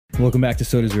Welcome back to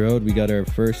Soda's Road. We got our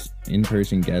first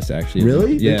in-person guest, actually.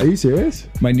 Really? Yeah. Are you serious?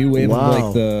 My new wave of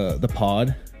like the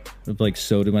pod of like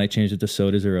Soda. When I changed it to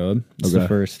Soda's Road, it's the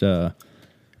first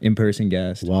in-person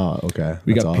guest. Wow. Okay.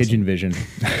 We got awesome. Pigeon Vision,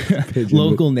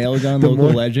 local nail gun,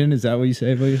 local legend. Is that what you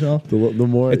say about yourself? The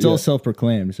more it's all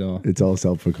self-proclaimed. So it's all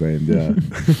self-proclaimed. Yeah.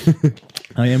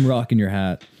 I am rocking your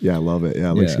hat. Yeah, I love it.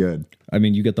 Yeah, it looks good. I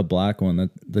mean, you get the black one,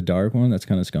 the dark one. That's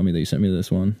kind of scummy that you sent me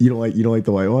this one. You don't like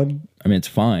the white one? I mean, it's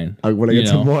fine. When I get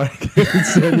some more, I can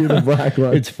send you the black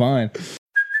one. It's fine.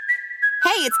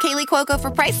 Hey, it's Kaylee Cuoco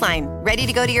for Priceline. Ready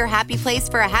to go to your happy place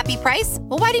for a happy price?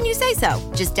 Well, why didn't you say so?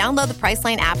 Just download the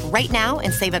Priceline app right now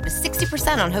and save up to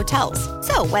 60% on hotels.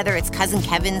 So whether it's Cousin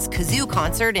Kevin's Kazoo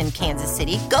Concert in Kansas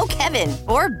City, go Kevin,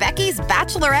 or Becky's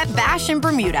Bachelorette Bash in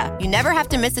Bermuda, you never have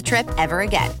to miss a trip ever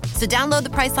again. So download the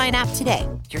Priceline app today.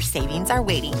 Your savings are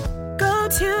waiting. Go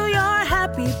to your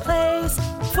happy place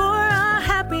for a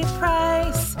happy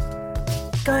price.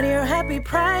 Go to your happy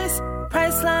price,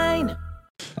 Priceline.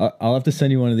 I'll have to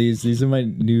send you one of these. These are my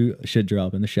new shit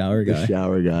drop in the shower guy. The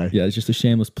shower guy. Yeah, it's just a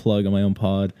shameless plug on my own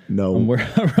pod. No,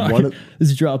 this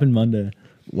is dropping Monday.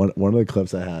 One of the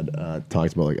clips I had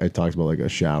talked about a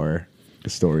shower, a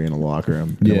story in a locker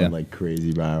room. And it went like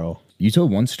crazy viral. You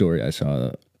told one story I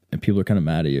saw, and people are kind of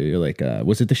mad at you. You're like,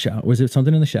 was it the shower? Was it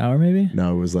something in the shower? Maybe.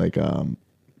 No, it was like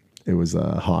it was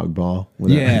a hog ball.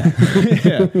 Yeah.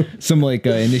 Yeah. Some like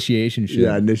initiation shit.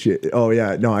 Yeah, Oh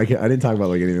yeah. No, I didn't talk about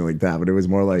like anything like that, but it was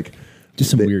more like just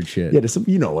some weird shit. Yeah, just some,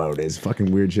 you know how it is.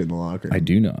 Fucking weird shit in the locker room. I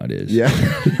do know how it is. Yeah.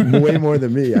 Way more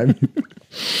than me. I mean,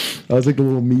 I was like a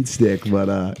little meat stick, but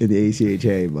in the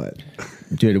ACHA, but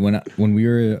dude, when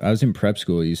I was in prep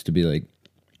school, it used to be like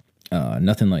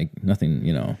nothing,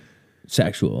 you know,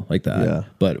 sexual like that. Yeah.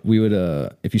 But we would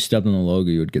if you stepped on the logo,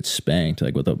 you would get spanked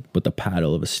like with the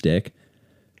paddle of a stick.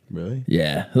 Really?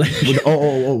 Yeah. With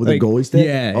a goalie stick?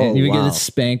 Yeah. And you would get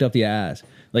spanked up the ass.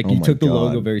 Like you took the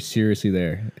logo very seriously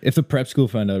there. If the prep school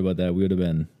found out about that, we would have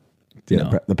been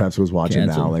the prep school's watching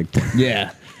canceled. now. Like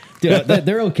yeah. Dude,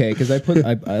 they're okay because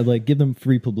I like give them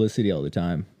free publicity all the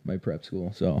time, my prep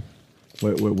school. So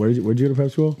where'd you go to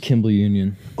prep school? Kimball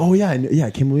Union. Oh yeah,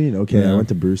 Kimball Union. Okay, yeah. I went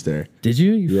to Bruce there. Did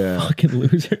you? You fucking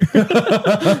loser.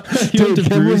 Dude,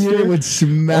 Kimball Union would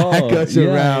smack us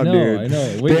around, dude. I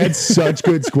know. They had such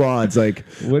good squads. Like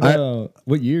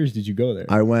what years did you go there?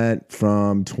 I went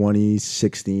from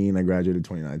 2016. I graduated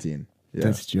 2019. Yeah.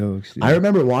 That's jokes, dude. I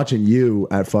remember watching you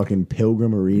at fucking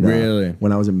Pilgrim Arena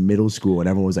when I was in middle school, and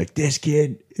everyone was like, "This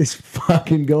kid is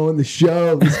fucking going the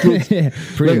show." This kid's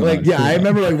I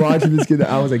remember like watching this kid.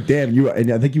 I was like, "Damn, you!" And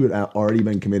I think you had already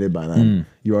been committed by then.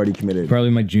 You already committed. Probably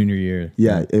my junior year.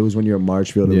 Yeah, it was when you were at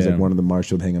Marshfield. It was like one of the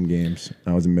Marshfield Hingham games.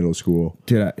 I was in middle school.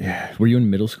 Dude, were you in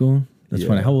middle school? That's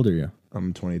funny. How old are you?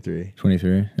 I'm 23.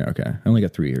 23? Yeah, okay. I only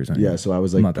got 3 years on you. Yeah, so I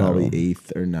was like probably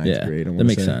 8th or 9th grade. That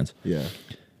makes sense. Yeah.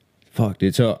 Fuck,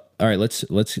 dude. So, all right, let's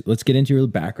get into your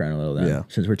background a little then. Yeah.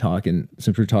 Since we're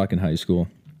talking high school.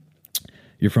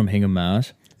 You're from Hingham,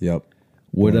 Mass. Yep.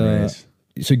 So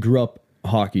you grew up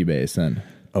hockey based then?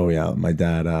 Oh yeah, my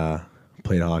dad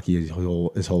played hockey his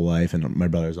whole life, and my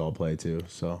brothers all play too.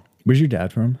 So. Where's your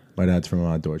dad from? My dad's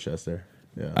from Dorchester.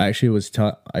 Yeah. I actually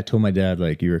I told my dad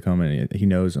like you were coming. He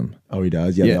knows him. Oh, he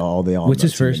does. Yeah. They all. What's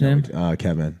his first name?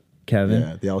 Kevin. Kevin.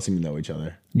 Yeah. They all seem to know each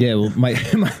other. Yeah. Well, my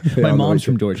mom's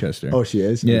from Dorchester. Oh, she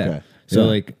is. Yeah. Okay. So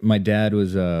like my dad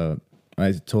was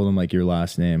I told him like your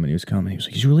last name, and he was coming. He was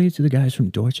like, "He's related to the guys from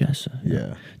Dorchester."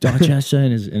 Yeah, Dorchester,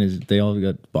 and his they all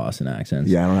got Boston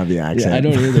accents. Yeah, I don't have the accent. Yeah, I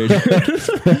don't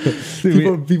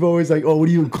either. people always like, "Oh, what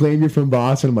do you claim you're from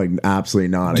Boston?" I'm like, absolutely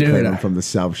not. I claim I'm from the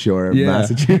South Shore of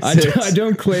Massachusetts. I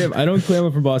don't claim I'm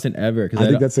from Boston ever. I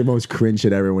think that's the most cringe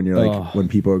shit ever. When you're like, when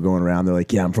people are going around, they're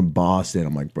like, "Yeah, I'm from Boston."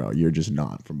 I'm like, "Bro, you're just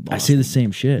not from Boston." I say the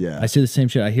same shit. Yeah, I say the same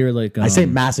shit. I hear like I say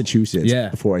Massachusetts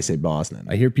before I say Boston.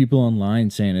 I hear people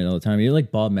online saying it all the time. You're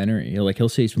like Bob Menery. He'll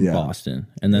say he's from Boston,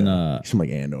 and then he's from like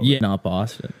Andover. Yeah, not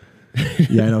Boston.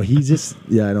 Yeah, I know. He's just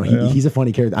he's a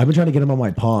funny character. I've been trying to get him on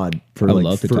my pod for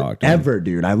forever,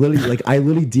 dude. I literally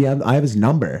DM'd. I have his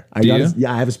number. I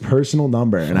have his personal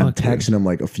number, and I'm texting him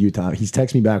like a few times. He's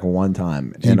texted me back one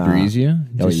time. Did he breeze you?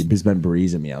 He's been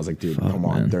breezing me. I was like, dude, come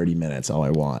on, 30 minutes, all I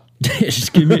want.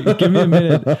 Just give me a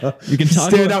minute. You can talk.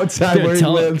 Stand outside where he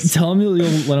lives. Tell him you'll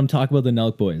let him talk about the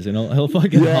Nelk Boys, and he'll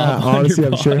fucking honestly,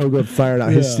 I'm sure he'll go fire it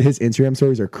out. His Instagram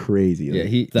stories are crazy.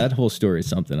 Yeah, that whole story is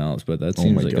something else, but that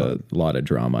seems like a lot of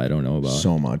drama I don't know about.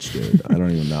 So much, dude. I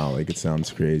don't even know. Like, it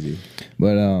sounds crazy.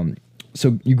 But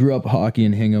so you grew up hockey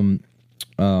in Hingham,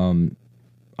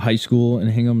 high school in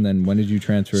Hingham. Then when did you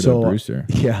transfer to Brewster?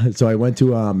 Yeah, so I went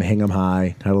to Hingham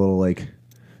High. Had a little like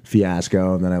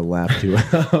fiasco, and then I left to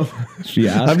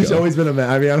Fiasco. I've just always been a man.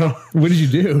 I mean, I don't. What did you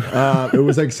do? It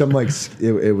was like some like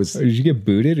it was. Did you get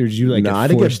booted, or did you like? No, I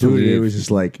didn't get booted. It was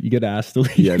just like you get asked to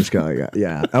leave. Yeah, just got like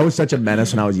yeah. I was such a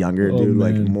menace when I was younger, dude. Man.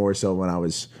 Like more so when I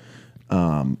was.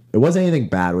 It wasn't anything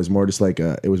bad. It was more just like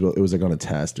it was like on a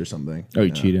test or something. Oh,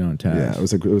 you cheated on a test. Yeah, it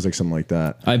was like something like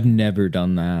that. I've never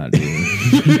done that, dude.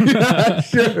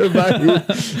 Sure, buddy.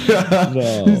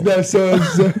 No. So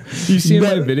you seen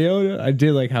my video? I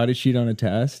did like how to cheat on a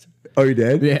test. Oh, you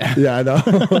did? Yeah. Yeah, I know.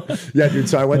 Yeah, dude.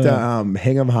 So I went to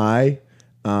Hingham High.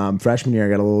 Freshman year, I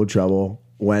got a little trouble.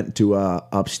 Went to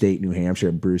upstate New Hampshire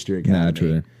at Brewster Academy.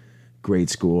 Naturally.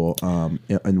 Great school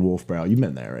in Wolfboro. You've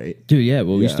been there, right? Dude, yeah.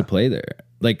 Well, we used to play there.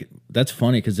 Like, that's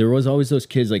funny because there was always those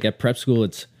kids, like at prep school,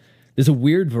 there's a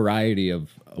wide variety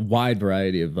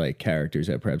of like characters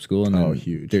at prep school. And then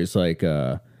huge. There's like,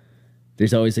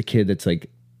 there's always a kid that's like,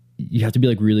 you have to be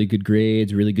like really good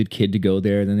grades, really good kid to go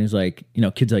there. And then there's like,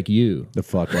 kids like you. The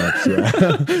fuck ups, yeah.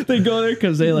 They go there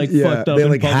because they like fucked up. They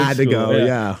like had to go,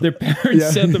 yeah. Their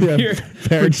parents sent them here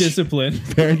for discipline.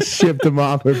 Parents shipped them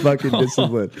off for fucking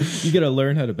discipline. You gotta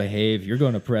learn how to behave. You're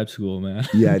going to prep school, man.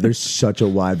 Yeah, there's such a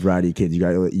wide variety of kids. You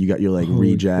got your like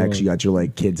rejects. You got your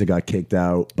like kids that got kicked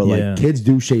out. But like kids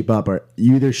do shape up. Or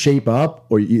you either shape up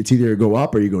or it's either go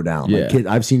up or you go down. Yeah. Like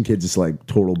I've seen kids just like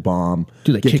total bomb.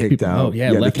 Dude, they get kick kicked people out. out.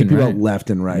 Yeah, they kick people out left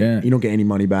and right. Yeah. You don't get any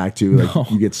money back too. Like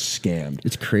you get scammed.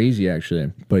 It's crazy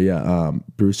actually. But yeah,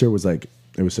 Brewster was like,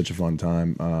 it was such a fun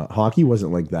time. Hockey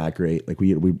wasn't like that great. Like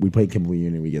we played Kimberly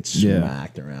Union, we get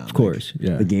smacked around. Of course,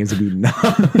 like, the games would be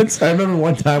nuts. I remember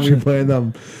one time we were playing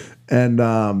them, and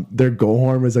their goal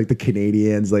horn was like the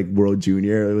Canadians like World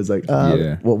Junior. It was like,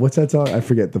 what's that song? I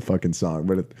forget the fucking song,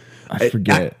 but I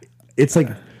forget. It's like,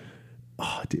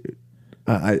 oh, dude.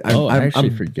 I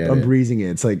actually forget. I'm breezing it.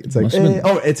 It's like hey,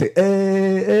 it's like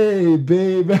hey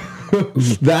babe.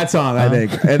 That song I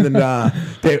think. And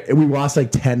then we lost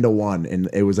like 10-1, and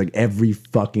it was like every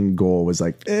fucking goal was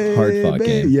like hey, hard fought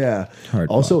game. Yeah. Hard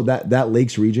also that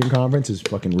Lakes Region Conference is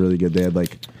fucking really good. They had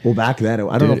like back then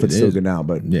I don't know if it's still good now,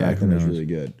 but back then it was really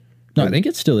good. No, I think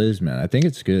it still is, man. I think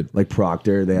it's good. Like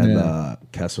Proctor, they had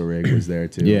Kesselrig was there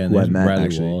too. Yeah, and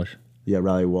Riley Walsh. Yeah,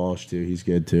 Riley Walsh too. He's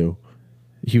good too.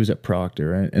 He was at Proctor,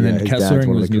 right? And then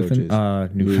Kessling was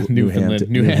Newfoundland.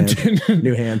 New Hampton.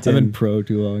 I've been pro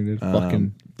too long. Dude.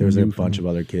 Fucking. There was a bunch of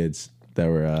other kids that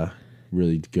were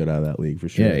really good out of that league for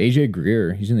sure. Yeah, AJ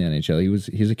Greer. He's in the NHL.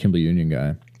 He's a Kimberly Union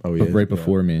guy. Oh yeah, right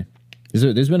before me.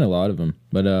 There's been a lot of them,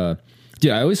 but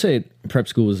dude, I always say prep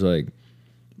school was like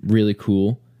really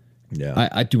cool. Yeah,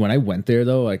 I do. When I went there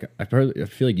though, like I feel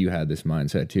like you had this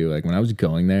mindset too. Like when I was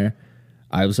going there,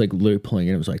 I was like literally pulling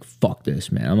it. It was like, fuck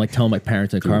this, man. I'm like telling my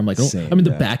parents in the car, I'm like, I'm in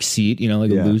the back seat, like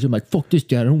a loser. I'm like, fuck this,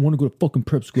 dad. I don't want to go to fucking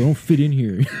prep school. I don't fit in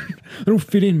here. I don't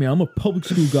fit in, man. I'm a public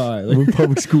school guy. Like, I'm a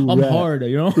public school. I'm hard,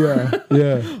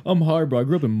 Yeah. I'm hard, bro. I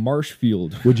grew up in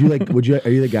Marshfield. Are you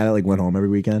the guy that like went home every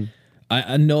weekend?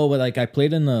 I know, but like I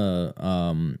played in the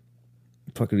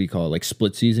what do you call it? Like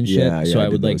split season shit. Yeah, so I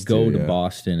would like go to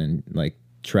Boston and like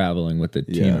traveling with the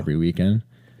team every weekend.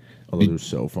 Oh, those were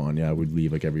so fun. Yeah, we'd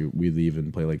leave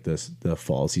and play like the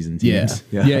fall season teams.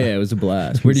 Yeah. It was a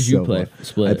blast. Where did you play?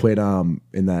 Split. I played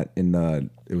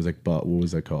it was like what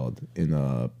was that called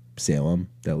in Salem,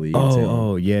 that league.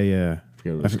 Oh yeah.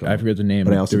 I forget the name.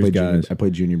 But I also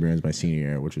played junior Bruins my senior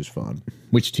year, which was fun.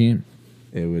 Which team?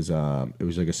 It was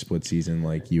like a split season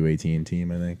like U18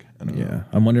 team, I think. I don't know.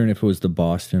 I'm wondering if it was the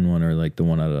Boston one or like the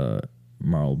one out of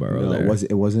Marlboro. No,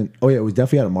 it wasn't. Oh yeah, it was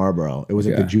definitely out of Marlboro. It was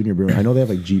like the junior Bruins. I know they have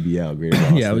like GBL, Greater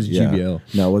Boston. Yeah, it was GBL.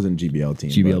 No, it wasn't GBL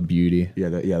team. GBL Beauty. Yeah,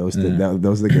 those are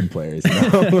the good players.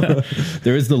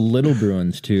 There was the Little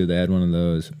Bruins too. They had one of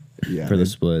those for the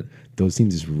split. Those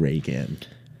teams just rake in.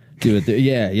 Dude,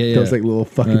 yeah. Those like little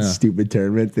fucking stupid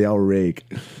tournaments, they all rake.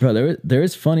 Bro, there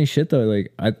is funny shit though.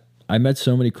 Like I met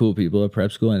so many cool people at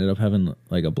prep school. I ended up having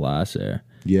like a blast there.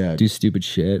 Yeah. Do stupid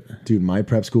shit. Dude, my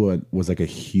prep school was like a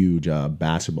huge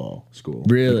basketball school.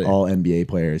 Really? Like all NBA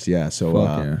players. Yeah.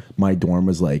 So my dorm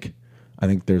was like, I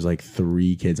think there's like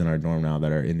 3 kids in our dorm now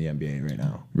that are in the NBA right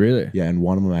now. Really? Yeah. And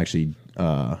one of them actually,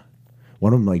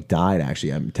 like died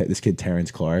actually. This kid, Terrence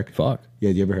Clark. Fuck.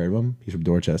 Yeah. Do you ever heard of him? He's from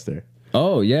Dorchester.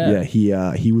 Oh yeah.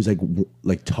 Yeah. He was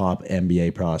like top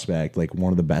NBA prospect, like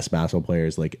one of the best basketball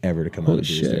players like ever to come out of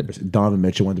Brewster. Donovan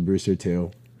Mitchell went to Brewster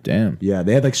too. Damn. Yeah,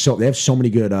 they have so many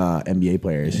good NBA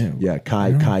players. Yeah,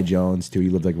 Kai Jones too. He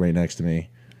lived like right next to me.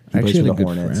 He I actually plays had a for the good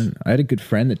Hornets. friend. I had a good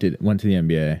friend that went to the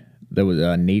NBA. That was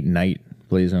Nate Knight,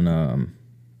 plays on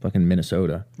fucking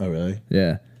Minnesota. Oh really?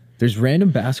 Yeah. There's random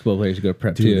basketball players who go to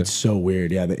prep Dude, too. it's so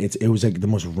weird. Yeah, it was like the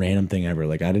most random thing ever.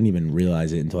 Like I didn't even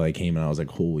realize it until I came and I was like,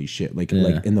 holy shit. Like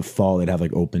in the fall they'd have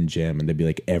like open gym and they'd be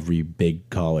like every big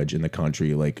college in the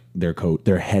country, like their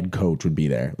head coach would be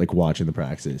there, like watching the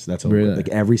practices. That's really? Like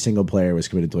every single player was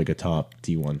committed to like a top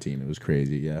D1 team. It was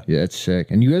crazy. Yeah. Yeah, it's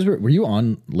sick. And you guys were you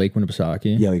on Lake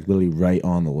Winnipesaukee? Yeah, like literally right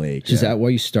on the lake. Is that why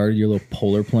you started your little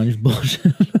polar plunge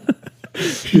bullshit?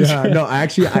 Yeah, no, I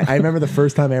remember the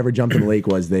first time I ever jumped in the lake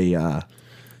was they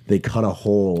cut a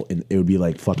hole and it would be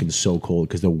like fucking so cold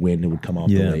because the wind would come off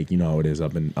the lake. You know how it is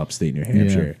up in upstate New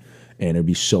Hampshire, and it would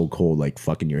be so cold like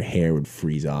fucking your hair would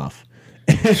freeze off.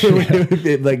 Like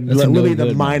literally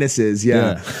the minuses,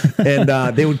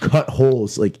 and they would cut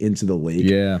holes like into the lake,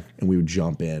 and we would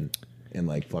jump in. And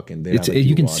like fucking,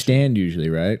 you can stand usually,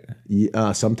 right?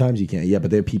 Sometimes you can't. Yeah, but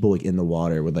there are people like in the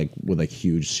water with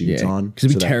huge suits on.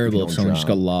 Because it'd be terrible if someone just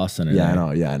got lost in it. Yeah, I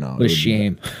know. Yeah, I know. What a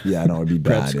shame. Yeah, I know. It'd be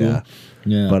bad.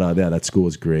 Yeah. But that school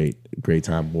was great. Great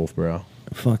time, Wolfboro.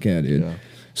 Fuck yeah, dude. Yeah.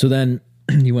 So then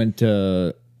you went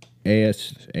to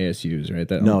ASU's, right?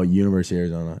 No, University of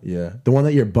Arizona. Yeah, the one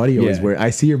that your buddy always wears. I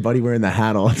see your buddy wearing the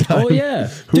hat all the time. Oh yeah,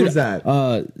 who is that?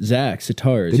 Zach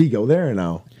Satars. Did he go there or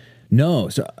no? No,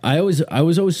 so I was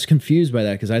always confused by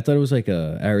that because I thought it was like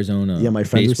a Arizona. Yeah, my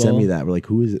friends would baseball. send me that. We're like,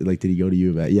 who is it? Like, did he go to U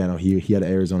of A? Yeah, no, he had an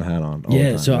Arizona hat on. All the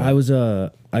time, so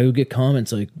I would get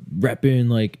comments like repping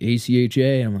like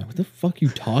ACHA, and I'm like, what the fuck are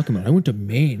you talking about? I went to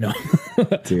Maine.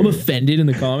 I'm offended in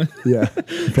the comments. Yeah.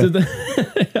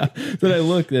 Then I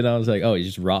looked and I was like, oh, he's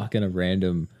just rocking a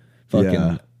random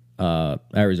fucking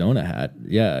Arizona hat.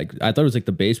 Yeah, I thought it was like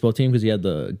the baseball team because he had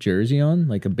the jersey on,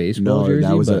 like a baseball jersey.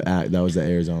 That was the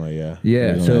Arizona. Yeah.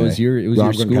 Arizona, so it was your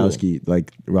Gronkowski.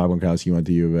 Like Rob Gronkowski went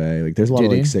to U of A. Like there's a lot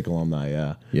of like sick alumni.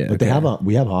 Yeah. But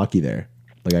we have hockey there.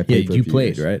 Like I played. Yeah, you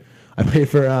played years. Right? I played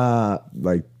for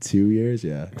like 2 years.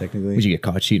 Yeah, technically. Did you get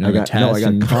caught cheating on the test? No, I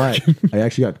got cut. I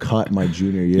actually got cut my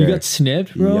junior year. You got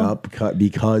snipped, bro? Yup, cut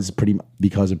because of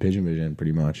Pigeon Vision,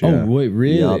 pretty much. Yeah. Oh wait,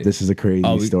 really? Yup, this is a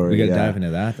crazy story. We gotta dive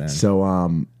into that then.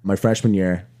 So, my freshman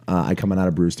year, I coming out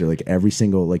of Brewster, like every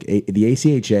single the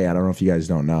ACHA. I don't know if you guys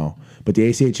don't know, but the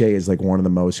ACHA is like one of the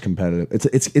most competitive.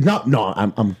 It's not. No,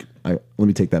 let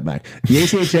me take that back. The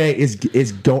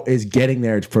ACHA is getting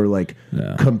there for like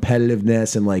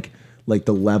competitiveness and like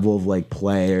the level of like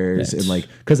players and like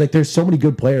because like there's so many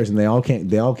good players and they all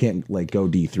can't like go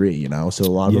D3, you know. So a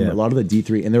lot of the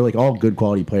D3 and they're like all good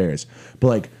quality players, but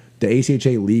like the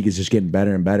ACHA league is just getting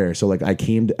better and better. So like I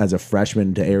came as a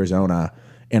freshman to Arizona.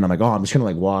 And I'm like, I'm just gonna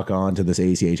like walk on to this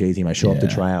ACHA team. I show up to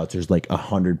tryouts. There's like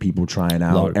 100 people trying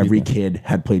out. Every kid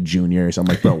had played juniors. I'm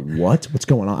like, bro, what's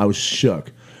going on? I was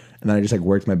shook. And then I just like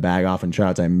worked my bag off in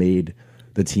tryouts. I made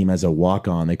the team as a walk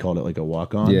on. They called it like a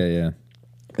walk on. Yeah.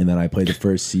 And then I played the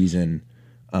first season.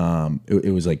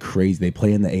 It was like crazy. They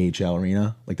play in the AHL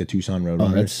arena, like the Tucson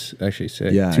Roadrunners. Oh, that's actually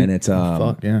sick. Yeah, and it's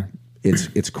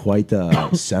it's quite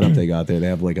the setup they got there. They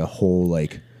have like a whole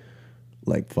like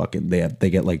fucking they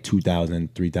get like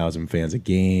 2,000, 3,000 fans a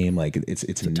game. Like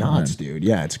it's nuts, dude.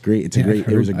 Yeah, it's great.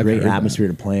 It was a great atmosphere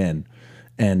to play in.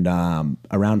 And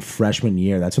around freshman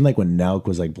year, that's when Nelk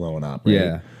was like blowing up, right?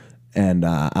 Yeah. And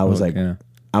I was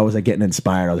getting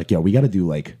inspired. I was like, yo, we got to do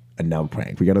like a Nelk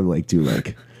prank. We got to like do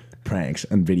like pranks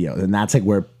and videos. And that's like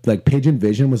where like Pigeon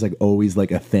Vision was like always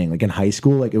like a thing. Like in high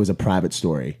school, like it was a private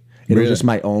story. It was just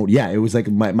my own. Yeah, it was like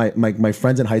my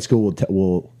friends in high school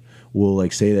will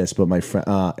like say this, but my friend,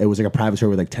 it was like a private story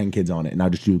with like 10 kids on it, and I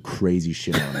just do crazy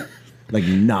shit on it, like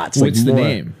nuts. What's like the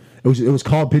name? It was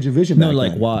called Pigeon Vision. No,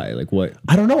 like then. Why? Like what?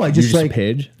 I don't know. I just like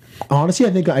Pidge. Honestly, I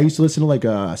think I used to listen to like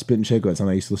Spit and Shake. Something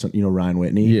I used to listen. You know Ryan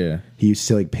Whitney. Yeah. He used to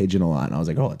say like Pigeon a lot, and I was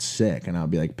like, oh, it's sick. And I'd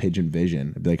be like Pigeon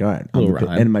Vision. I'd be like, all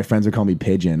right. And my friends would call me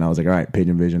Pigeon. And I was like, all right,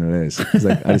 Pigeon Vision it is. It's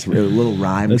like a little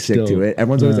rhyme stick to it.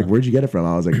 Everyone's always like, where'd you get it from?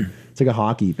 I was like, it's like a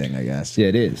hockey thing, I guess. Yeah,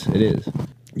 it is. It is.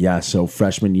 Yeah. So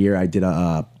freshman year, I did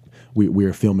we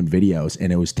were filming videos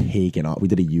and it was taken off. We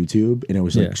did a YouTube and it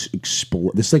was like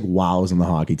this is like while I was on the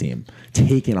hockey team,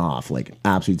 taken off, like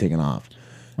absolutely taken off.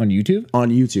 On YouTube? On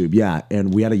YouTube, yeah.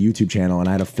 And we had a YouTube channel and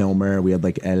I had a filmer. We had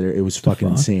like editor. It was fucking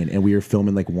insane. And we were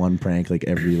filming like one prank like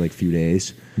every like few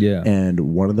days. Yeah. And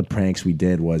one of the pranks we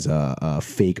did was a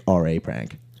fake RA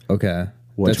prank. Okay.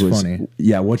 That's funny.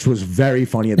 Yeah, which was very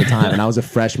funny at the time. And I was a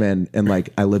freshman and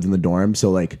like I lived in the dorm. So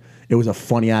like it was a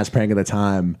funny ass prank at the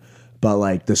time. But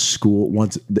like the school,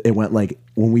 once it went like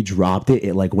when we dropped it,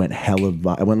 it like went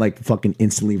it went like fucking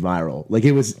instantly viral. Like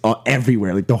it was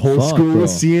everywhere. Like the whole school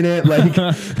was seeing it. Like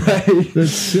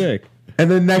that's sick. And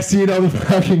then next thing you know, the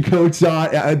fucking coach saw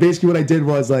it. Basically, what I did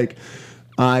was like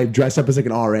I dressed up as like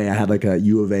an RA. I had like a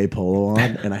U of A polo on,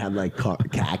 and I had like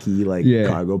khaki like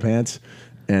cargo pants.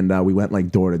 And we went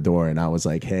like door to door, and I was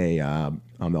like, "Hey, I'm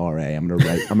the RA. I'm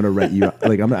gonna write you up.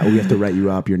 Like we have to write you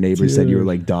up. Your neighbor said you were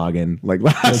like dogging like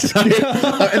last year."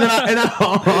 and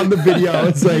I on the video,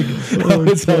 it's like,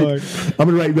 "I'm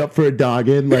gonna write you up for a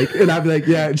dogging." Like, and I'd be like,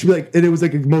 "Yeah," and she'd be like, and it was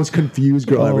like the most confused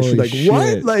girl ever. She's like, shit.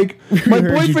 "What? Like my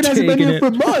boyfriend hasn't been here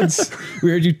for months." We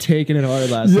heard you taking it hard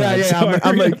last night. Yeah.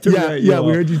 I'm like, yeah.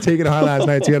 We heard you taking it hard last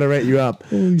night. So we gotta write you up.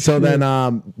 So then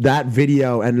that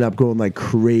video ended up going like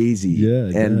crazy.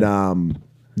 Yeah. And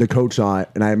the coach saw it,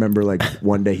 and I remember like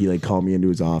one day he like called me into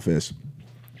his office,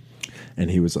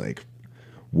 and he was like,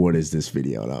 "What is this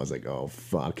video?" And I was like, "Oh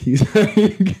fuck!" He's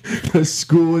like, "The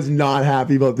school is not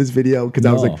happy about this video," because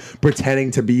I was like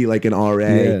pretending to be like an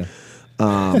RA.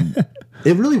 Yeah.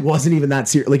 It really wasn't even that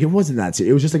serious. Like it wasn't that serious.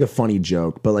 It was just like a funny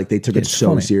joke, but like they took it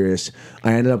so funny. Serious.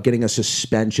 I ended up getting a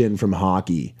suspension from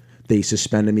hockey. They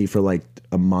suspended me for like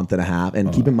a month and a half.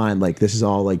 And keep in mind, like this is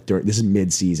all like this is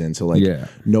mid-season, so like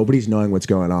nobody's knowing what's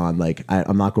going on. Like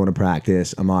I'm not going to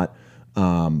practice. I'm not.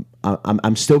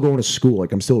 I'm still going to school.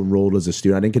 Like I'm still enrolled as a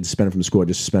student. I didn't get suspended from school. I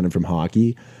just suspended from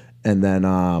hockey. And then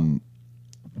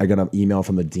I got an email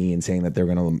from the dean saying that they're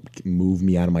going to move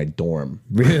me out of my dorm.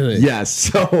 Really? Yes.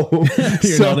 So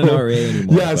you're not an RA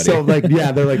anymore. Yeah. Buddy. So like,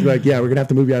 yeah, they're like, yeah, we're gonna have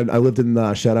to move you out. I lived in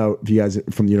shout out to you guys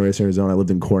from the University of Arizona. I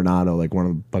lived in Coronado, like one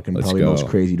of the fucking probably most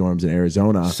crazy dorms in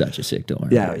Arizona. Such a sick dorm.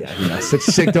 Yeah. Such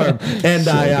a sick dorm. And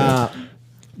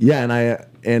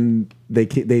and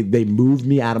they moved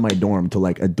me out of my dorm to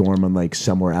like a dorm in like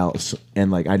somewhere else. And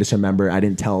like I just remember I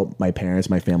didn't tell my parents,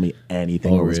 my family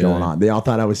anything what was going on. They all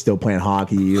thought I was still playing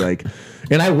hockey, like,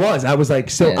 and I was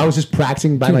like I was just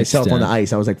practicing by myself on the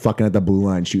ice. I was like fucking at the blue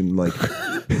line shooting like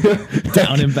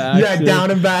down and back. Yeah,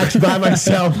 down and backs by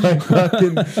myself, like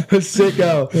fucking a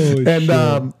sicko. And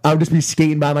I would just be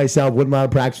skating by myself, wouldn't allow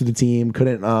to practice with the team,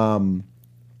 couldn't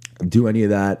do any of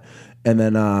that. And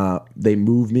then they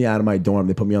moved me out of my dorm.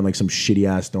 They put me on like some shitty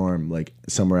ass dorm, like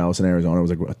somewhere else in Arizona. It was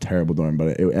like a terrible dorm,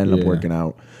 but it ended up working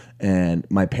out. And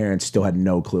my parents still had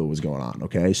no clue what was going on.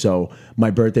 Okay, so my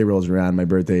birthday rolls around. My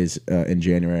birthday's in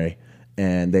January,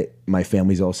 and my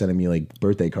family's all sending me like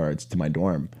birthday cards to my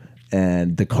dorm.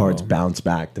 And the cards bounce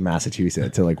back to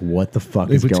Massachusetts. They're like, "What the fuck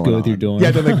is going on?" With your dorm?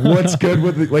 Yeah, they're like, "What's good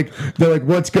with it?" Like, they're like,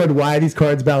 "What's good? Why are these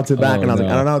cards bouncing back?" And I was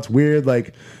like, "I don't know. It's weird.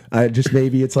 Like, I just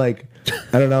maybe it's like."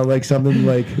 I don't know, like something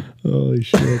like. Holy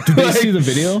shit! Did they see the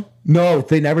video? No,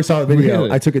 they never saw the video.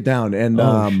 Really? I took it down, and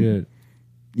shit.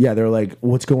 Yeah, they're like,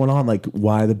 "What's going on? Like,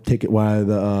 why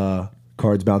the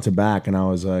cards bouncing back?" And I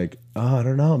was like, "Oh, I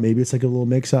don't know. Maybe it's like a little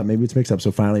mix up. Maybe it's mixed up."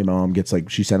 So finally, my mom gets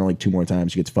like, she sent it like 2 more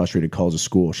times. She gets frustrated, calls the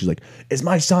school. She's like, "Is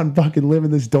my son fucking live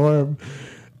in this dorm?"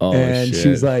 And shit.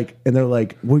 She's like, and they're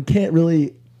like, "We can't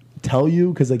really tell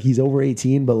you because like he's over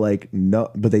 18, but like no,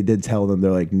 but they did tell them.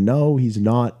 They're like, no, he's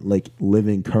not like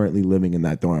currently living in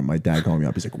that dorm." My dad called me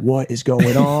up. He's like, "What is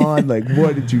going on? Like,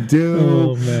 what did you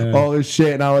do?" All this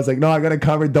shit. And I was like, "No, I got it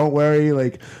covered. Don't worry."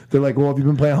 Like, they're like, "Well, have you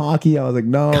been playing hockey?" I was like,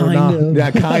 "No, yeah,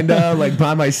 kinda like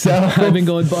by myself." I've been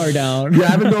going bar down.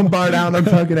 Yeah, I've been going bar down on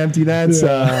fucking empty nets.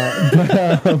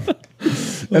 And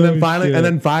then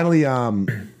finally,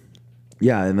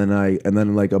 yeah, and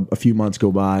then like a few months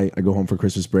go by. I go home for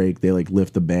Christmas break. They like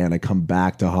lift the ban. I come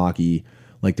back to hockey.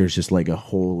 Like there's just like a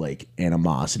whole like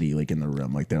animosity like in the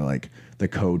room. Like they're like the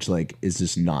coach like is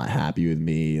just not happy with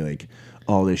me. Like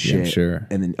all this shit. Sure.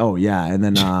 And then I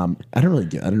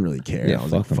didn't really care. Yeah, I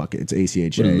was like, fuck it. It's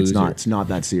ACHA. It's not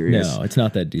that serious. No, it's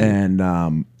not that deep. And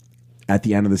at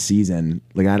the end of the season,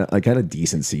 like I had a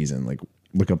decent season. Like.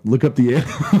 Look up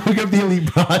the elite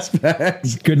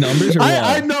prospects. Good numbers or what?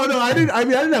 I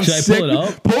didn't have Should sick. I pull it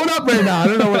up? Pull it up right now. I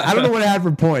don't know what I had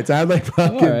for points. I had like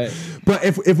fucking. Right. But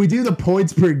if we do the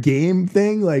points per game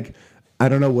thing, like I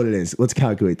don't know what it is. Let's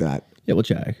calculate that. Yeah, we'll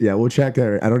check. Yeah, we'll check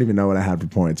that. I don't even know what I had for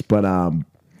points, but I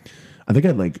think I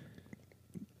had like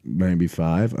maybe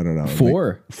 5. I don't know.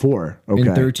 4. Like 4. Okay.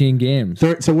 In 13 games.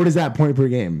 So what is that point per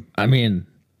game? I mean.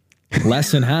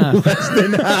 Less than half. Less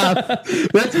than half.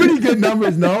 That's pretty good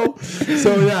numbers, no?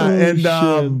 So yeah,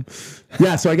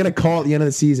 yeah. So I get a call at the end of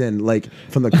the season, like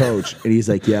from the coach, and he's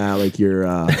like, "Yeah, like your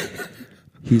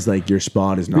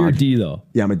spot is not." You're a D though.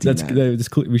 Yeah, I'm a D.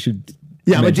 We should.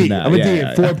 Yeah, I'm a D. I'm a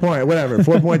D. 4 point, whatever.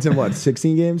 4 points in what?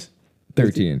 16 games?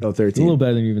 13. Oh, 13. It's a little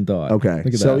better than you even thought. Okay,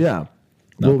 so yeah. A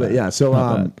little bit, yeah. So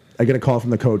I get a call from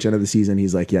the coach end of the season.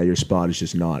 He's like, "Yeah, your spot is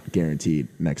just not guaranteed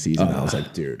next season." I was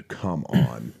like, "Dude, come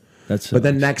on." But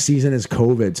then next season is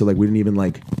COVID, so like we didn't even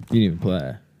like. You didn't even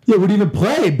play. Yeah, we didn't even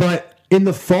play. But in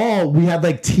the fall, we had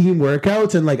like team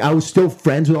workouts, and like I was still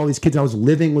friends with all these kids. I was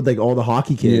living with like all the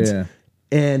hockey kids. Yeah.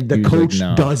 And the coach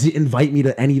doesn't invite me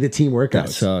to any of the team workouts. That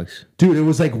sucks. Dude, it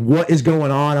was like, what is going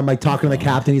on? I'm like talking to the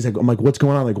captain. I'm like, what's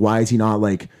going on? Like, why is he not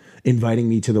like inviting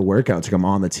me to the workouts? Like, I'm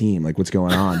on the team. Like, what's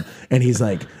going on? And he's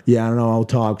like, yeah, I don't know. I'll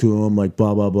talk to him. Like,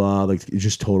 blah, blah, blah. Like, it's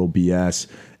just total BS.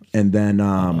 And then,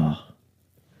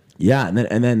 yeah. And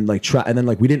then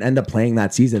like we didn't end up playing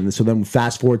that season. So then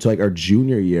fast forward to like our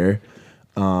junior year,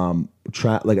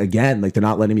 like again, like they're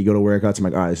not letting me go to workouts. I'm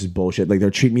like, all right, this is bullshit. Like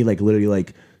they're treating me like literally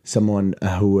like someone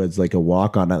who was like a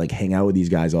walk-on. I like hang out with these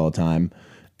guys all the time.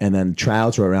 And then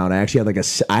tryouts were around. I actually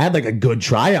had like a good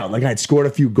tryout. Like I had scored a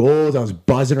few goals. I was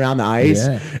buzzing around the ice.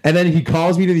 Yeah. And then he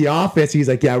calls me to the office. He's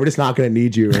like, yeah, we're just not going to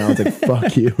need you. And I was like,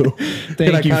 fuck you.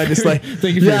 Thank you for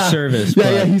your service.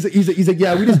 Yeah. He's like,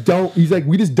 yeah, we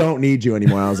just don't need you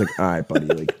anymore. I was like, all right, buddy.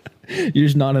 Like, you're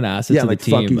just not an asset to like, the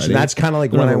team. Fuck you. So that's kind of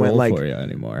like when I went like for you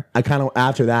anymore. I kind of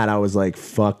after that I was like,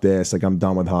 fuck this. Like I'm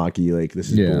done with hockey. Like this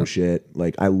is bullshit.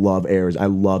 Like I loved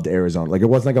Arizona. Like it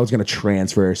wasn't like I was gonna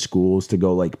transfer schools to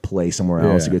go like play somewhere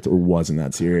else. It wasn't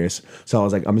that serious. So I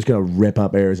was like, I'm just gonna rip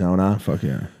up Arizona. Fuck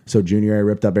yeah. So junior year I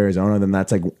ripped up Arizona. Then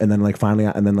that's like, and then like finally,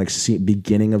 and then like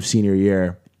beginning of senior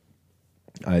year,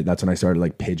 that's when I started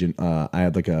like Pigeon. I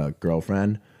had like a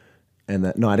girlfriend. And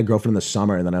then, I had a girlfriend in the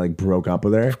summer, and then I like broke up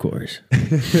with her. Of course.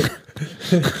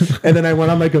 And then I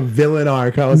went on like a villain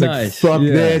arc. I was like, "Fuck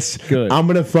this! Good. I'm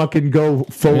gonna fucking go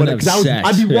forward." Because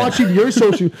I'd be watching your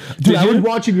social. Dude, I was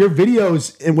watching your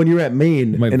videos, and when you were at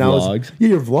Maine, my vlogs.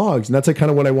 Your vlogs, and that's like kind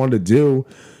of what I wanted to do.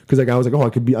 Because like I was like, oh,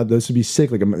 I could be. This would be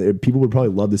sick. Like people would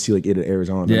probably love to see like it at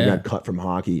Arizona. But I got cut from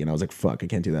hockey, and I was like, fuck, I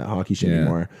can't do that hockey shit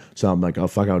anymore. So I'm like, oh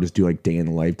fuck, I'll just do like day in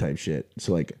the life type shit.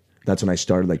 So like that's when I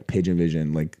started like Pigeon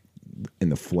Vision, like. In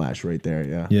the flesh right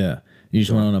there. Yeah. You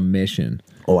just went on a mission.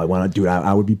 Oh, I want to do it.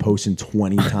 I would be posting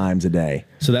 20 times a day.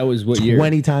 So that was what 20 year?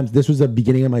 20 times. This was the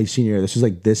beginning of my senior year. This was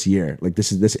like this year. Like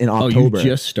this in October. Oh, you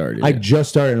just started. I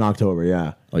just started in October.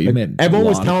 Yeah. Oh, you made everyone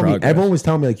was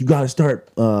telling me like, you got to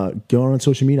start going on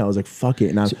social media. I was like, fuck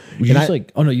it. And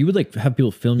you would like have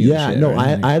people film you. Yeah, and shit, no,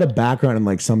 right? I had a background in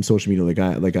like some social media.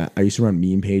 I used to run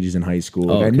meme pages in high school.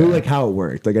 Like, I knew like how it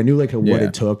worked. Like I knew like what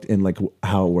it took and like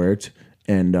how it worked.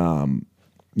 And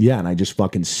yeah, and I just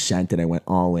fucking sent it. I went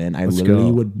all in. I would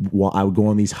go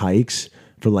on these hikes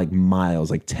for like miles,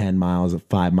 like 10 miles,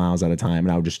 5 miles at a time,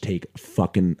 and I would just take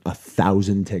fucking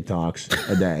 1,000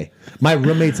 TikToks a day. My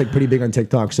roommate's like pretty big on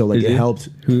TikTok, so like it helped.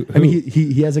 I mean,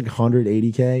 he has like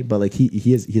 180K, but like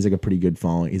he has like a pretty good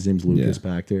following. His name's Lucas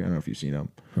Pachter. I don't know if you've seen him.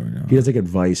 He does like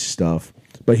advice stuff.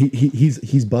 But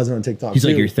he's buzzing on TikTok. He's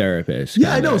like your therapist.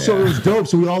 Yeah, I know. So it was dope.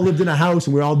 So we all lived in a house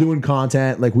and we were all doing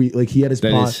content. Like he had his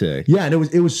pod. That is sick. Yeah, and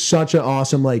it was such an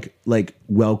awesome like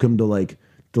welcome to like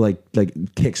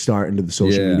kickstart into the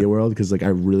social media world, because like I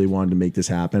really wanted to make this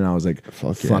happen. I was like,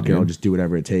 fuck it, I'll just do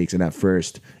whatever it takes. And at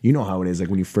first, you know how it is. Like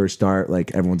when you first start,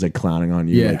 like everyone's like clowning on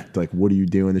you. Like what are you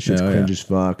doing? This shit's cringe as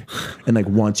fuck. And like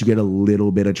once you get a little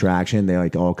bit of traction, they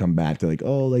like all come back. They're like,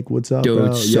 oh, like what's up, bro?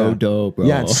 It's so dope, bro.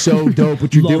 Yeah, it's so dope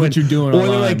what you're doing. What you're doing. Or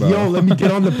they're like, yo, let me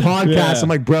get on the podcast. I'm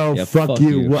like, bro, fuck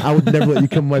you. Well, I would never let you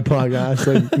come on my podcast.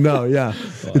 Like, no,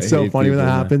 it's so funny when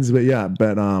that happens.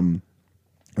 But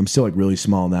I'm still like really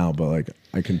small now, but like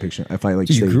I can picture if I like.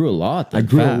 You grew a lot. I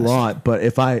grew a lot, but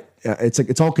if it's like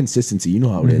it's all consistency. You know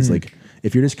how it is. Like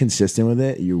if you're just consistent with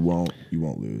it, you won't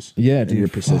lose. Yeah, dude, you're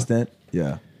persistent.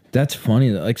 Yeah, that's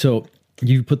funny. Like so,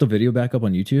 you put the video back up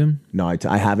on YouTube? No,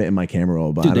 I have it in my camera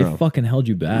roll, but dude, I don't know. They fucking held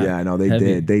you back. Yeah, no, they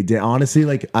did. They did. Honestly,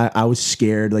 like I was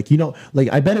scared. Like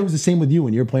like I bet it was the same with you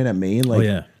when you were playing at Maine.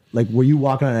 Like, like were you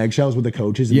walking on eggshells with the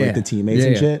coaches and like the teammates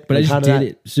and shit? But like, I just did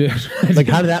it. So, like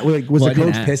how did that? Like, was the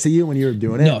coach pissed at you when you were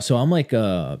doing it? No, so I'm like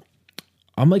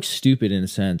stupid in a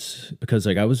sense because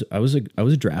like I was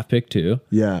a draft pick too.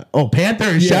 Yeah. Oh,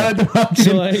 Panthers! Shout out to fucking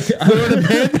Florida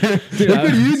Panthers. Dude, they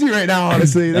could use you right now.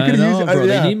 Honestly, they could use you. Bro,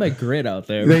 they need my grit out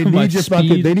there. They need your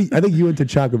fucking. They need. I think you and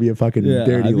T'Chaka would be a fucking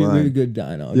dirty I'd be line. Really good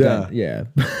dino. Yeah.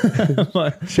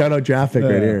 Shout out draft pick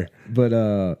right here.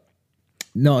 But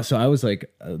no, so I was like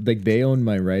they owned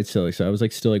my rights still, so I was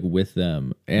like still like with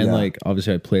them, and like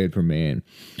obviously I played for Maine.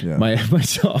 Yeah. My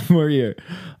sophomore year,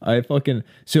 I fucking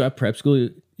at prep school.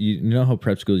 You know how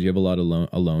prep schools you have a lot of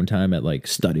alone time at like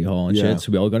study hall and shit.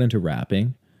 So we all got into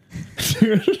rapping.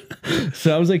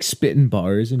 So I was like spitting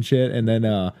bars and shit, and then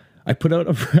I put out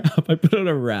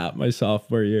a rap my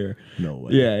sophomore year. No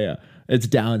way. Yeah. It's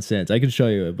down since. I can show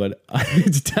you it, but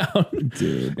it's down.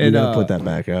 Dude, we gotta put that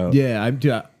back out. Yeah,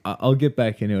 I'll get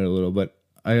back into it a little, but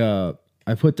I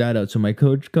put that out. So my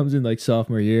coach comes in like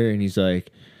sophomore year, and he's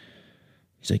like,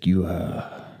 you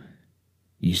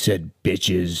said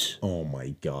bitches. Oh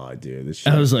my god, dude! This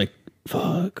shit. I was like,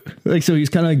 fuck. Like, so he's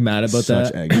kind of like mad about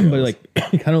that, but like,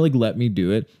 he kind of like let me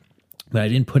do it. but I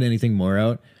didn't put anything more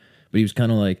out. But he was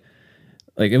kind of like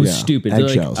it was stupid.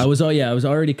 Like, I was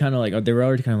already kind of like, they were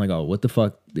already kind of like, oh, what the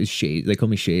fuck is Shades? They call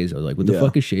me Shades. I was like, what the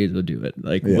fuck is Shades? Will do it.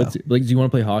 Like, what's like? Do you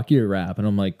want to play hockey or rap? And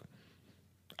I'm like,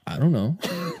 I don't know,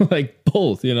 like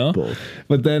both, you know. Both.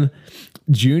 But then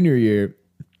junior year,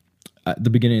 at the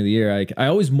beginning of the year, I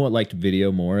always more liked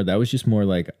video more. That was just more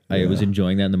like I was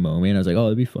enjoying that in the moment. I was like, oh,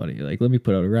 that'd be funny. Like, let me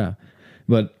put out a rap.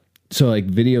 But so like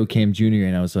video came junior year,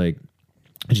 and I was like,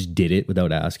 I just did it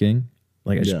without asking.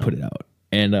 Like I just put it out.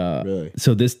 And really?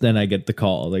 So then I get the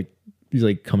call, like he's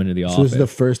like coming to the office. So this is the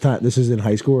first time. This is in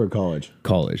high school or college?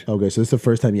 College. Okay, so this is the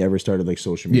first time you ever started like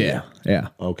social media. Yeah.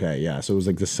 Okay, yeah. So it was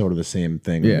like this sort of the same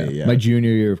thing. Yeah. With me, My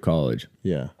junior year of college.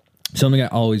 Yeah. Something I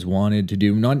always wanted to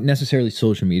do, not necessarily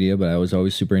social media, but I was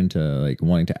always super into like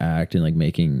wanting to act and like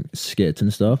making skits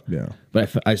and stuff. Yeah.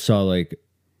 But I saw like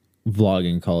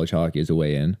vlogging college hockey as a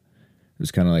way in. It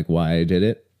was kind of like why I did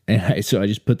it, and so I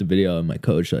just put the video on my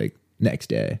coach like next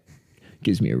day.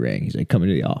 Gives me a ring. He's like, come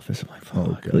into the office. I'm like,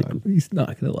 fuck. Like, he's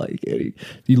not gonna like it.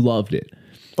 He loved it.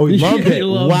 Oh, he loved it.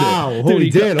 Wow. It. Oh,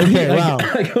 he did. Okay, wow.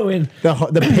 I go in.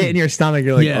 The pit in your stomach.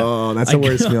 You're like, oh, that's the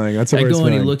worst feeling. That's the worst feeling. I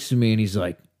go in. He looks at me and he's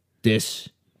like, this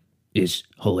is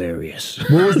hilarious.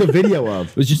 What was the video of?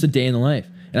 It was just a day in the life.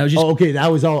 And I was just, okay,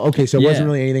 that was all. Okay, so it wasn't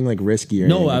really anything like risky or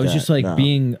anything. No, I was like just like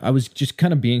I was just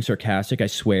kind of being sarcastic. I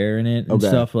swear in it and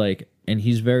stuff like, and he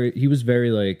was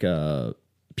very like,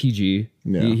 PG.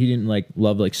 Yeah. He didn't like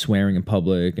love like swearing in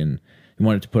public, and he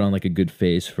wanted to put on like a good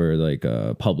face for like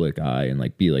a public eye and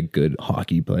like be like good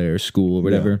hockey player, school or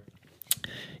whatever.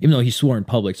 Yeah. Even though he swore in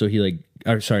public, so he like,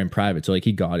 in private, so like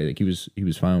he got it. Like he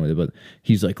was fine with it, but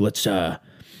he's like, let's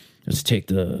take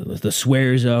the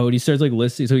swears out. He starts like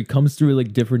listing, so he comes through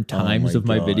like different times of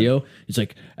my video. He's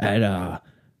like, at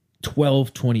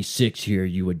 12:26 here,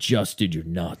 you adjusted your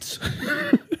nuts.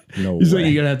 No He's way.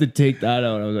 like, you're gonna have to take that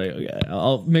out. I was like, okay,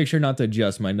 I'll make sure not to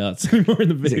adjust my nuts anymore in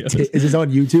the video. Is this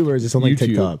on YouTube or is this on like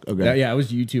TikTok? Okay. Yeah, it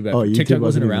was YouTube. Oh, YouTube TikTok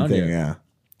wasn't around thing, yet.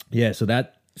 Yeah.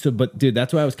 But dude,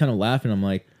 that's why I was kind of laughing. I'm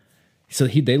like, so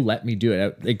they let me do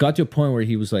it. It got to a point where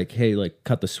he was like, hey, like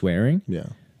cut the swearing. Yeah.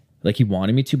 Like he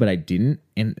wanted me to, but I didn't.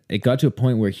 And it got to a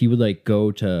point where he would like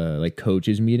go to like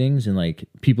coaches meetings and like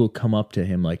people come up to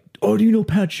him like, oh, do you know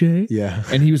Pat Shea? Yeah.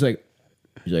 And he's like,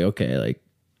 okay, like.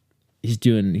 He's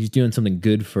doing something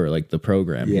good for like the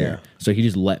program here. So he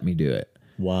just let me do it.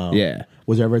 Wow. Yeah.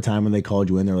 Was there ever a time when they called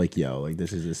you in? They're like, "Yo, like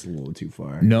this is just a little too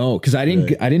far." No, because I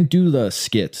didn't do the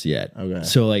skits yet. Okay.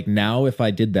 So like now, if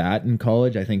I did that in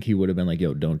college, I think he would have been like,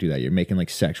 "Yo, don't do that. You're making like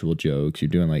sexual jokes. You're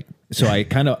doing like." So I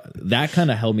that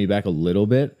held me back a little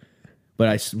bit.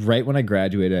 But right when I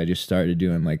graduated, I just started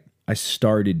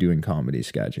doing comedy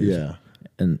sketches. Yeah.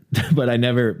 But I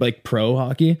never like pro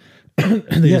hockey.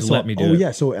 They just let me do it. Oh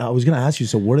yeah, so I was gonna ask you.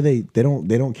 So what are they? They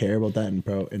don't care about that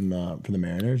for the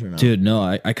Mariners or no? Dude, no.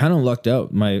 I kind of lucked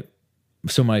out. My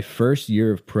first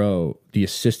year of pro, the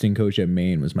assistant coach at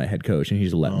Maine was my head coach, and he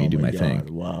just let me do my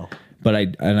thing. Wow. But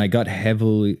I got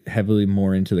heavily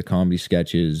more into the comedy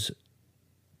sketches,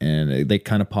 and they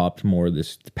kind of popped more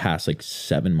this past like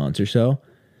 7 months or so.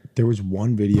 There was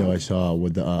one video I saw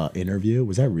with the interview.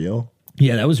 Was that real?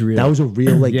 Yeah, that was real. That was a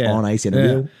real like on ice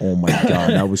interview. Yeah. Oh my god,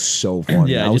 that was so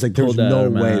funny. I was like, "There's no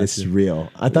way this is real."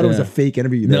 I thought it was a fake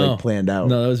interview they like planned out.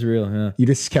 No, that was real. Yeah, you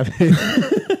just kept it.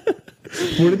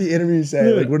 What did the interview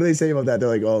say? Like, what do they say about that? They're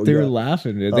like, "Oh, they were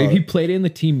laughing." He played it in the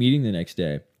team meeting the next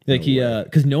day. Like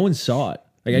because no one saw it.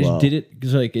 Like I just did it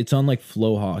because like it's on like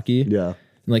Flow Hockey. Yeah, and,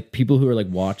 like people who are like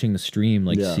watching the stream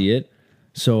like see it.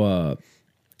 So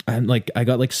I'm like, I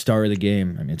got like star of the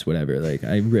game. I mean, it's whatever. Like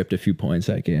I ripped a few points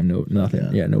that game.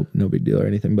 Nothing. Yeah, no big deal or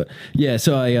anything. But yeah,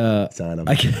 so I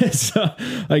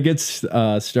get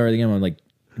star of the game. I'm like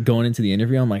going into the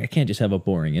interview. I'm like, I can't just have a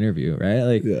boring interview, right?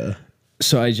 Like,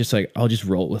 so I just like, I'll just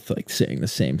roll with like saying the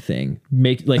same thing.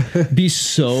 Make like be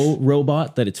so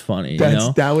robot that it's funny. That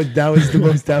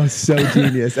was so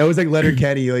genius. That was like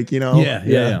Letterkenny, like, you know.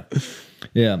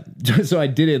 Yeah. So I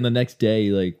did it, and the next day,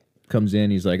 like. Comes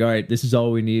in, he's like, all right, this is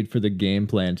all we need for the game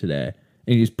plan today,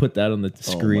 and he just put that on the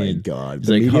screen. Oh my god, it's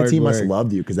the like media team must have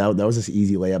loved you because that was just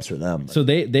easy layups for them. So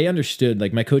they understood.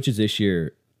 Like my coaches this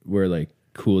year were like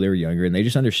cool. They were younger, and they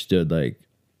just understood like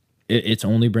it's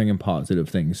only bringing positive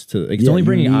things to like it's only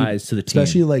bringing eyes to the team,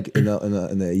 especially like in the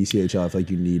ECHL. I feel like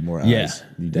you need more eyes.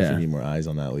 You definitely need more eyes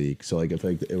on that league. So like I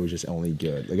feel like it was just only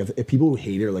good. Like if people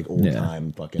hate it, like old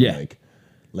time fucking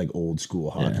like old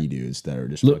school hockey dudes that are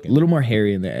just a little more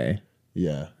hairy in the A.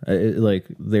 Yeah, like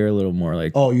they're a little more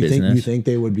like. Oh, you business. think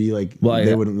they would be like? Well,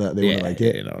 they wouldn't like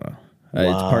it. I don't know. Wow.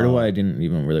 It's part of why I didn't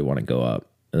even really want to go up.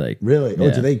 Like really?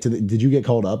 Yeah. Oh, did you get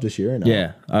called up this year? Or no?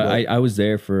 Yeah, I was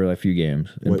there for a few games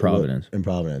in Providence. In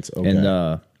Providence, okay.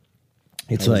 And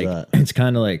it's like it's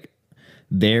kind of like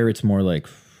there. It's more like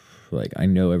I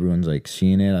know everyone's like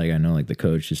seeing it. Like I know like the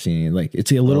coach is seeing it. Like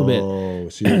it's a little bit.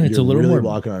 So it's a little really more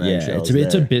walking on eggshells.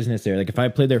 It's a business there. Like if I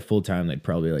played there full time, they'd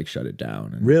probably like shut it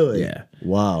down. And, really? Yeah.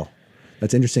 Wow,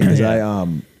 that's interesting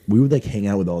because we would like hang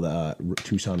out with all the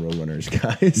Tucson Roadrunners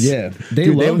guys. Yeah, they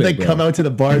would like come out to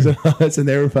the bars with us, and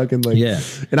they were fucking like, yeah.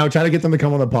 And I would try to get them to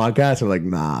come on the podcast. They're like,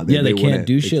 nah, they can't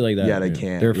do shit like that. Yeah, they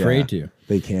can't. They're afraid to.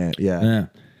 They can't. Yeah.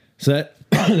 So that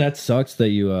that sucks that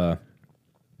you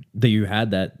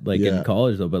had that like in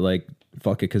college though, but like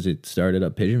fuck it because it started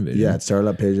up Pigeon Vision. Yeah, it started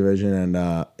up Pigeon Vision,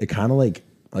 and it kind of like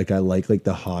I like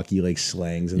the hockey like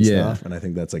slangs and stuff, and I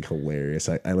think that's like hilarious.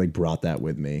 I like brought that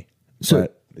with me. So.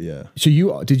 But, yeah.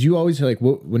 So did you always like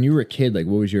when you were a kid, like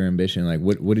what was your ambition? Like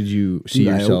what did you see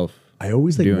yourself? I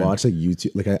always like doing? watch like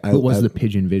YouTube. Like what was the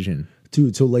Pigeon Vision?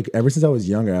 Dude, so like ever since I was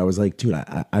younger, I was like, dude,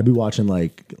 I'd be watching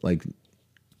like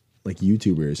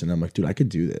YouTubers, and I'm like, dude, I could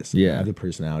do this. Yeah. I have the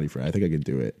personality for it. I think I could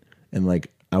do it. And like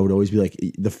I would always be like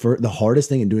the hardest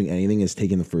thing in doing anything is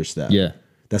taking the first step. Yeah.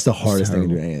 That's the hardest thing in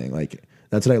doing anything. Like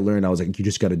that's what I learned. I was like, you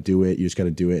just got to do it. You just got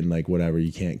to do it, and like whatever,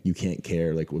 you can't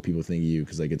care like what people think of you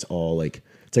because like it's all like.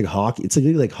 It's like hockey. It's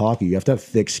like hockey. You have to have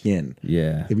thick skin.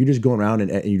 Yeah. If you're just going around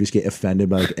and you just get offended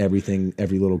by like everything,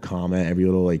 every little comment, every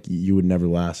little like, you would never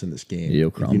last in this game.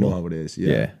 You'll crumble. You know how it is.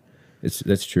 Yeah.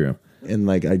 That's true. And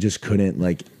like I just couldn't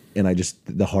like, and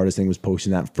the hardest thing was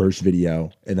posting that first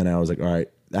video, and then I was like, all right.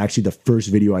 Actually, the first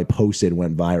video I posted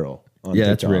went viral. On TikTok.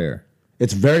 That's rare.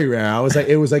 It's very rare. I was like,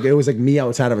 it was like me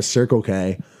outside of a Circle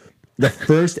K. The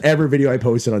first ever video I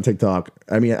posted on TikTok.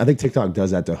 I mean, I think TikTok does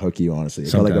that to hook you, honestly.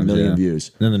 It got like 1 million views.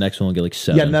 And then the next one will get like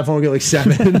 7. Yeah, and that one will get like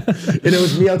 7. And it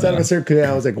was me outside of a Circle K.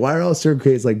 I was like, why are all Circle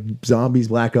K's like zombies,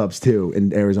 black ops too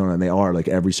in Arizona? And they are like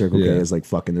every Circle K is like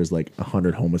fucking, there's like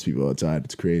 100 homeless people outside.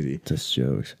 It's crazy. Just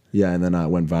jokes. Yeah, and then I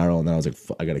went viral, and then I was like,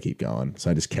 I got to keep going.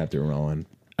 So I just kept it rolling.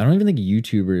 I don't even think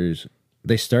YouTubers...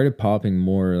 They started popping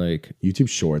more like YouTube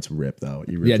Shorts rip though.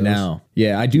 You rip those? Now.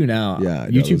 Yeah, I do now. Yeah,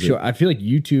 YouTube Short. I feel like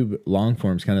YouTube long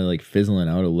form's kind of like fizzling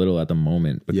out a little at the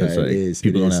moment because like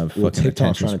people don't have fucking TikTok's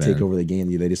attention trying to take over the game.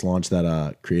 They just launched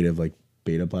that creative like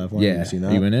beta platform. Yeah, you seen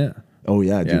that? You in it? Oh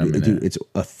yeah, dude. It's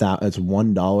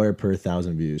 $1 per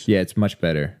 1,000 views. Yeah, it's much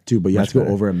better, dude. But you have to go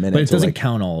over a minute. But it doesn't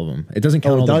count all of them. It doesn't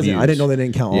count all the views. I didn't know they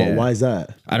didn't count all. Why is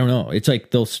that? I don't know. It's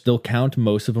like they'll count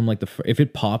most of them. Like if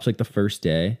it pops like the first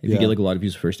day, if you get like a lot of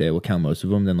views the first day, it will count most of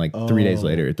them. Then like 3 days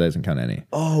later, it doesn't count any.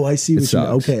 Oh, I see. What you mean.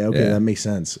 Okay, that makes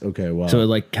sense. Okay, wow. So it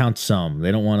like counts some.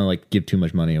 They don't want to like give too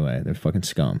much money away. They're fucking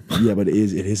scum. Yeah, but it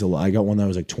is a lot. I got one that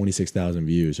was like 26,000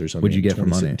 views or something. What'd you get for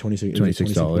money?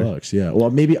 $26. Yeah. Well,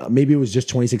 maybe it was just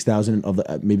 26,000 of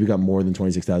the. Maybe got more than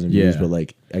 26,000 views, but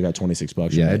like I got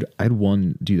 $26. Yeah, I had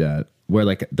one do that where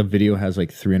like the video has like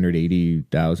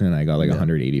 380,000 and I got like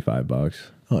 $185.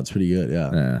 Oh, it's pretty good.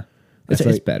 Yeah.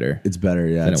 It's better. It's better.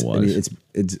 Yeah. Than it was. I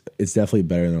mean, it's definitely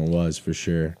better than it was for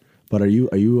sure. But are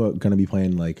you gonna be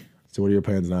playing like? So what are your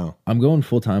plans now? I'm going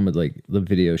full time with like the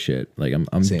video shit. Like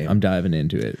I'm diving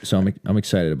into it. So I'm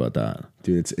excited about that.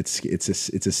 Dude,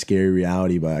 it's a scary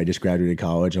reality. But I just graduated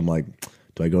college. I'm like,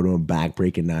 do I go to a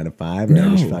back-breaking 9 to 5, or do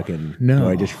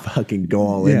I just fucking go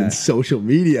all in social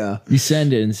media? You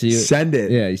send it and see. Send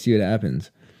it. Yeah, you see what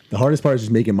happens. The hardest part is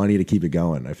just making money to keep it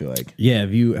going, I feel like. Yeah,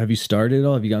 have you started at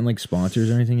all? Have you gotten like sponsors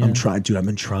or anything yet? I'm trying, dude. I've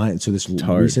been trying. So this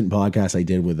recent podcast I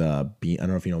did with Bean, I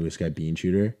don't know if you know this guy, Bean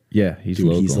Shooter. Yeah, he's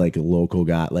local. He's like a local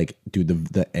guy. Like, dude,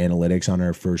 the analytics on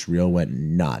our first reel went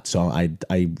nuts. So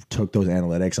I took those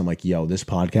analytics. I'm like, yo, this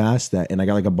podcast and I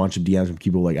got like a bunch of DMs from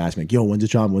people like asking me, like, yo, when's the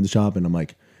shop? And I'm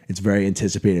like, it's very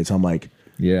anticipated. So I'm like,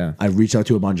 yeah. I've reached out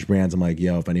to a bunch of brands. I'm like,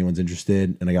 yo, if anyone's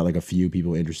interested, and I got like a few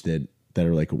people interested that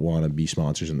are like want to be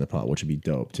sponsors in the pod, which would be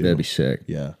dope too. That'd be sick.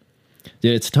 Yeah.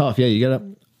 Yeah, it's tough. Yeah, you gotta.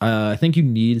 I think you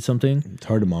need something. It's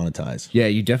hard to monetize. Yeah,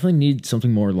 you definitely need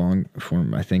something more long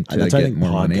form. I think to that's get why I think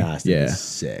more money. Podcasting is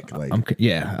sick. Like,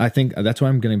 I think that's why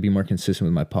I'm gonna be more consistent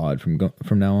with my pod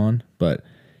from now on. But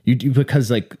you do because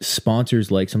like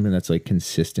sponsors like something that's like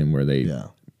consistent where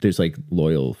there's like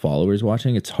loyal followers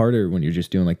watching. It's harder when you're just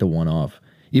doing like the one off.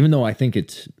 Even though I think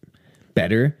it's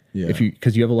better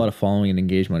because you have a lot of following and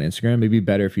engagement on Instagram. It'd be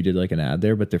better if you did like an ad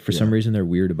there, but for some reason they're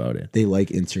weird about it. They like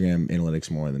Instagram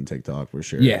analytics more than TikTok for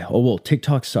sure. Yeah. Oh well,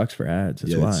 TikTok sucks for ads.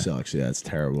 That's why it sucks. Yeah, it's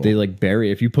terrible. They like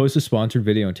bury if you post a sponsored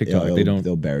video on TikTok,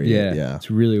 they'll bury it. Yeah,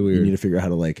 it's really weird. You need to figure out how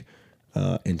to like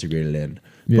integrate it in.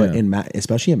 But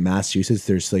especially in Massachusetts,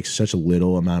 there's like such a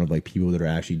little amount of like people that are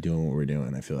actually doing what we're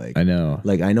doing. I feel like I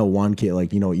know one kid,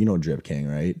 like you know Drip King,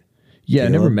 right? Yeah,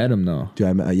 Caleb. I never met him though.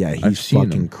 Dude, he's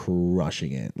fucking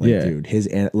crushing it. Like, dude,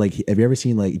 have you ever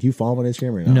seen do you follow him on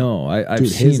Instagram or not? No, I've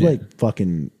seen it.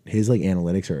 His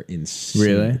analytics are insane.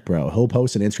 Really? Bro, he'll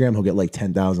post on Instagram, he'll get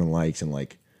 10,000 likes in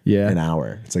an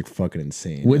hour. It's fucking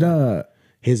insane. With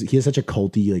he has such a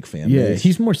culty fan base. Yeah,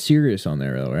 he's more serious on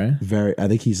there though, right? Very. I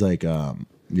think he's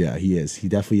yeah, he is. He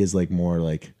definitely is more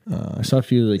I saw a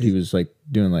few he was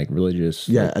doing religious.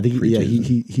 Yeah, I think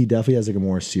he definitely has a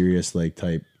more serious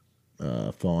type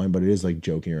following, but it is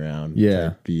joking around.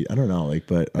 Yeah, I don't know,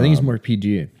 but I think he's more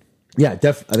PG. Yeah, I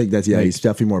think that's he's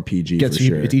definitely more PG for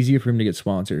sure. It's easier for him to get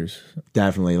sponsors.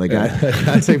 Definitely, I don't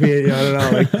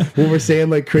know, when we're saying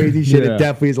crazy shit, it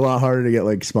definitely is a lot harder to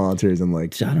get sponsors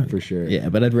and for sure. Yeah,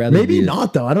 but I'd rather maybe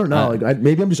not though. I don't know.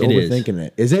 Maybe I'm just overthinking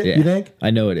it. Is it? Yeah. You think? I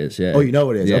know it is. Yeah. Oh, you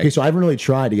know it is. Yeah. Okay, so I haven't really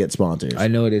tried to get sponsors. I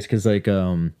know it is because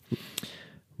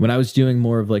when I was doing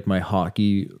more of my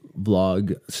hockey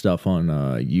vlog stuff on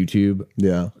YouTube,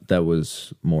 that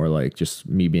was more just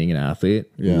me being an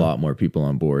athlete. A lot more people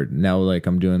on board. Now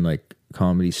I'm doing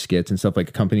comedy skits and stuff.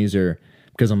 Companies are,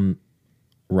 because I'm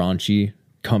raunchy,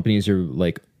 companies are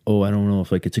oh, I don't know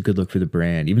if it's a good look for the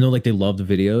brand, even though they love the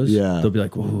videos. They'll be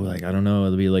oh, I don't know,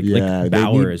 it'll be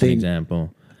Bauer as an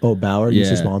example. Oh, Bauer used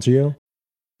to sponsor you?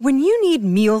 When you need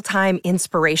mealtime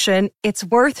inspiration, it's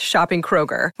worth shopping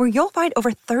Kroger, where you'll find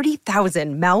over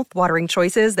 30,000 mouth-watering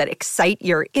choices that excite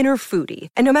your inner foodie.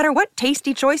 And no matter what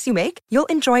tasty choice you make, you'll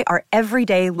enjoy our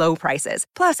everyday low prices,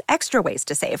 plus extra ways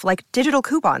to save, like digital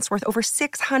coupons worth over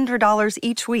 $600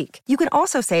 each week. You can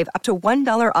also save up to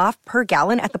 $1 off per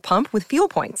gallon at the pump with fuel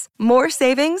points. More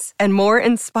savings and more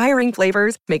inspiring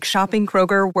flavors make shopping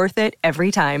Kroger worth it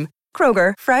every time.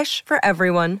 Kroger, fresh for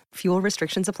everyone. Fuel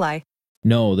restrictions apply.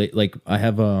 No, they I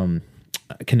have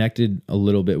connected a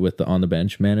little bit with the On the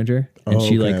Bench manager, and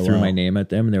she threw my name at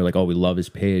them, and they were oh, we love his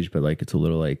page, but it's a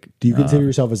little Do you consider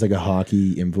yourself as a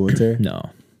hockey influencer? No.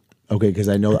 Okay, because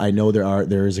I know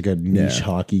there is a niche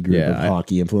hockey group of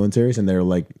hockey influencers, and they're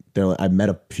I met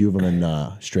a few of them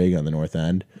in Strega on the North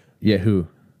End. Yeah, who?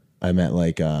 I met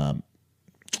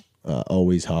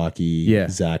Always Hockey. Yeah,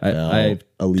 Zach Bell. I've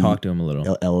Elite, talked to him a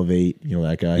little. Elevate, you know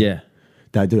that guy. Yeah.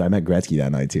 That dude, I met Gretzky that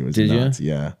night too. It was nuts.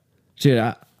 You? Yeah. Dude,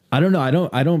 I don't know.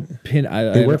 I don't pin.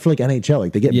 They work for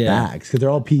NHL. They get bags because they're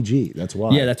all PG. That's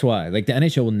why. Yeah, that's why. The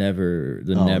NHL will never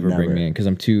bring me in because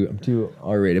I'm too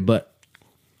R-rated. But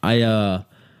I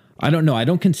don't know. I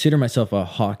don't consider myself a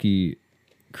hockey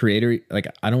creator.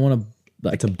 I don't want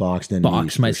to box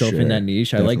myself in that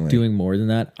niche. Definitely. I like doing more than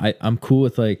that. I'm cool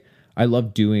with I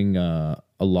love doing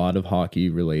a lot of hockey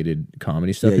related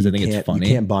comedy stuff because I think it's funny.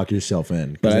 You can't box yourself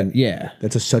in. But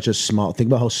that's such a small. Think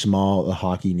about how small the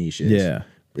hockey niche is. Yeah,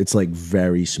 it's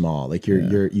very small.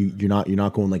 You're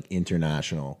not going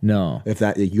international. No, if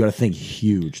that you got to think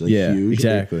huge. Huge.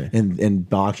 Exactly. And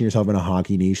boxing yourself in a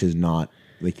hockey niche is not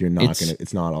you're not gonna.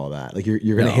 It's not all that.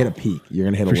 You're gonna hit a peak. You're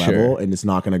gonna hit a level, and it's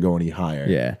not gonna go any higher.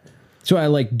 Yeah. So I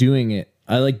like doing it.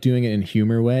 I like doing it in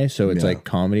humor way, so it's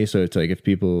comedy. So it's if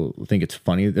people think it's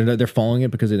funny, they're following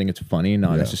it because they think it's funny,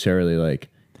 not necessarily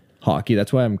hockey.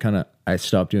 That's why I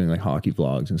stopped doing hockey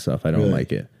vlogs and stuff. I don't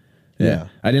like it. Yeah.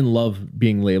 I didn't love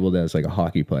being labeled as a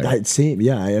hockey player. I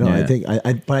know. I think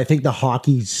but I think the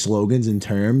hockey slogans and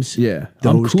terms,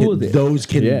 I'm cool with it. Those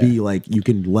can be you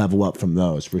can level up from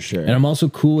those for sure. And I'm also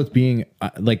cool with being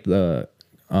the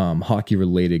hockey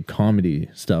related comedy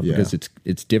stuff because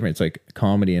it's different. It's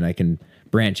comedy, and I can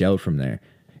branch out from there.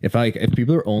 If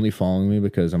people are only following me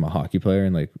because I'm a hockey player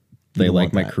and they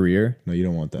like my career, no, you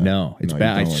don't want that. No, it's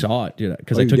bad. I saw it, dude,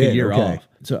 because I took a year off.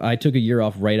 So I took a year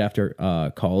off right after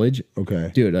college.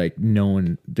 Okay, dude, no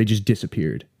one, they just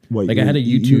disappeared. What, I had a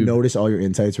YouTube. You noticed all your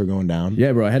insights were going down.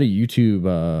 Yeah, bro. I had a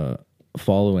YouTube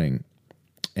following,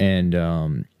 and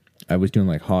I was doing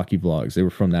hockey vlogs. They were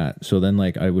from that. So then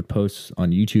I would post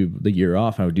on YouTube the year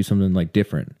off. And I would do something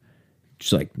different,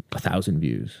 just 1,000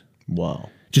 views. Wow.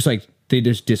 Just they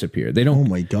just disappear. They don't. Oh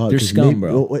my god. They're scum,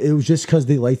 bro. Well, it was just because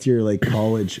they liked your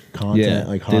college content,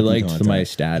 hockey they liked content. my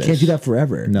status. You can't do that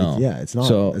forever. No. It's not.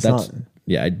 So it's not.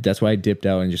 Yeah, that's why I dipped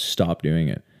out and just stopped doing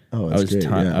it. Oh, that's great.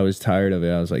 I was tired of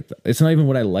it. I was it's not even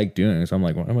what I like doing. So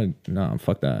I'm no,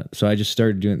 fuck that. So I just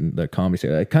started doing the comedy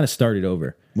stuff. I kind of started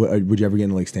over. Would you ever get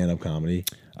into stand-up comedy?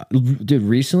 Dude,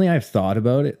 recently I've thought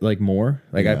about it more.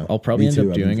 I'll probably end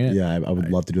up doing it. Yeah, I would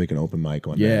love to do an open mic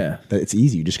one day. Yeah. It's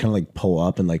easy. You just kind of pull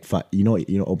up and open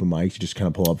mics, you just kind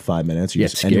of pull up 5 minutes.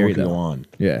 It's scary though. Go on.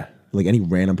 Yeah. Any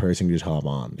random person can just hop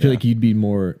on. I feel you'd be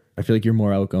more. I feel you're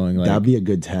more outgoing. That'd be a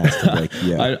good test.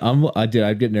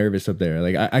 I'd get nervous up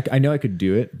there. I know I could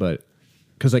do it, but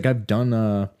because I've done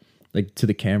to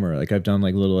the camera. I've done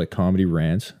little comedy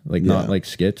rants, not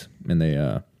skits, and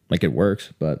they like it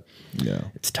works, but yeah,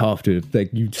 it's tough, dude. Like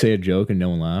you say a joke and no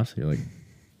one laughs, you're like,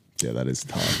 yeah, that is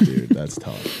tough, dude. That's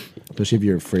tough, especially if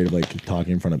you're afraid of like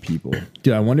talking in front of people.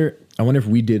 Dude, I wonder if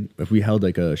we held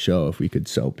like a show, if we could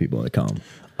sell people to come.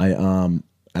 I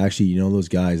actually, you know those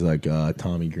guys like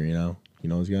Tommy Greeno, you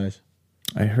know those guys?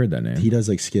 I heard that name. He does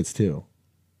like skits too.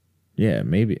 Yeah,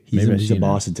 maybe. He's a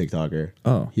Boston TikToker.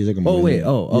 Oh, he's like a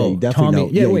yeah,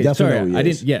 definitely Tommy. Yeah, sorry, I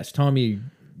didn't. Yes, Tommy.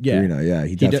 Yeah, Greeno,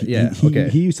 yeah,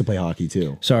 he used to play hockey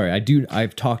too. Sorry,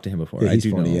 I've talked to him before. Yeah, he's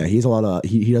funny. Know. Yeah, he's a lot of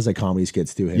he does like comedy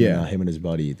skits too. Him and his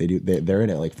buddy. They're in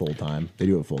it like full time. They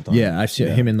do it full time. Yeah, I've seen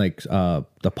him in like the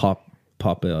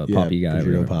Poppy guy.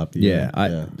 Poppy.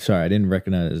 Sorry, I didn't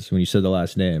recognize when you said the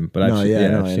last name, but I've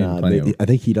seen I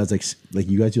think he does like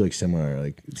you guys do like similar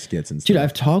like skits and stuff. Dude,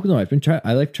 I've talked with him.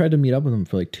 I tried to meet up with him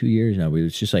for like 2 years now, but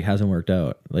it's just like hasn't worked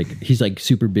out. Like he's like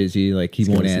super busy, like he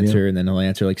won't answer, and then he'll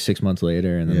answer like 6 months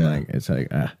later, and then like it's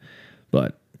like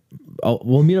but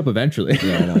we'll meet up eventually.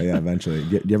 Eventually.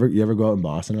 Do you ever go out in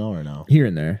Boston at all or no? Here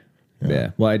and there.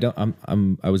 Yeah. Well, I don't.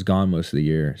 I was gone most of the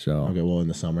year, so okay. Well, in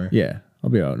the summer. Yeah. I'll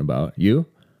be out and about. You?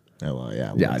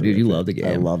 Dude, you love the game.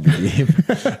 I love the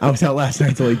game. I was out last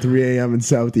night till like 3 a.m. in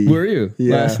Southie. Were you?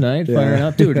 Yeah. Last night? Firing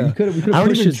up? Dude, we could have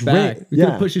pushed this back. We could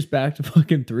have pushed this back to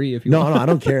fucking 3 if you want. No, I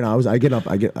don't care now.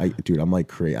 Dude, I'm like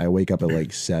crazy. I wake up at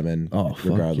like 7 regardless.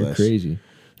 Fuck, you're crazy.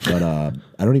 But I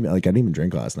didn't even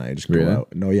drink last night. I just go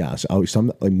out. No, yeah.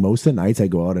 So most of the nights I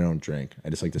go out, I don't drink.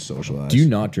 I just like to socialize. Do you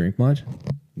not drink much?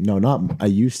 No, I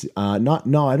used to. I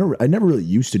never really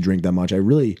used to drink that much. I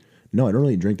don't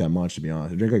really drink that much, to be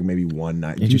honest. I drink like maybe one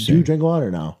night. Do you drink a lot or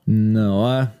no? No,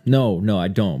 I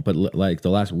don't. But like the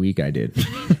last week I did.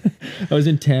 I was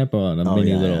in Tampa on a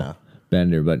mini little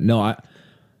bender. But no,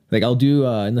 I'll do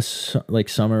in the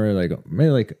summer, like maybe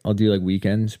like I'll do like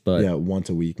weekends. But once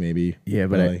a week maybe. Yeah,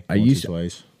 but I used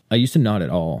to not at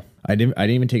all. I didn't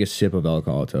even take a sip of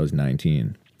alcohol until I was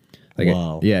 19. Like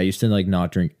wow. I used to like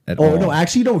not drink at all. Oh no,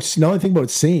 actually no. Now I think about it,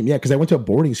 same. Yeah, because I went to a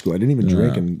boarding school. I didn't even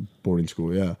drink in boarding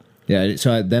school. Yeah. Yeah,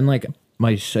 so then like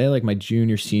my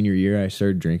junior, senior year, I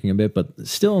started drinking a bit, but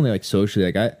still only like socially.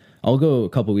 Like I'll go a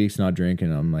couple weeks not drinking.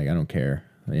 And I'm like, I don't care.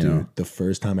 You know, the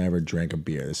first time I ever drank a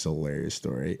beer, this is a hilarious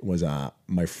story, was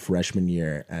my freshman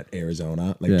year at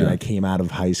Arizona. Like, dude, I came out of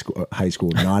high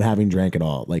school not having drank at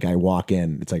all. Like, I walk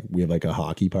in, it's like we have like a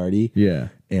hockey party. Yeah,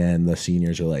 and the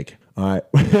seniors are like, all right,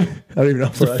 I don't even know.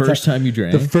 The first time you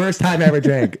drank, the first time I ever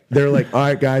drank, they're like, all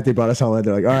right, guys, they brought us all in.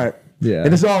 They're like, all right, yeah,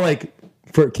 and it's all like.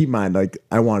 Keep in mind, like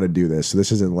I want to do this, so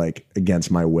this isn't like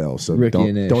against my will. So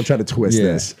don't try to twist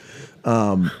this.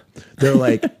 They're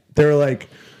like,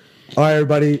 all right,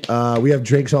 everybody, we have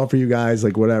drinks all for you guys,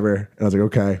 like whatever. And I was like,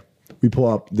 okay. We pull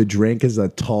up. The drink is a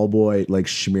tall boy, like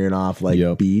Smirnoff,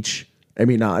 like beach. I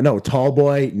mean, no, tall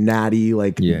boy, natty,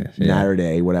 like Natter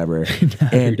Day, whatever.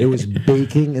 And it was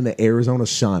baking in the Arizona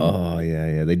sun. Oh,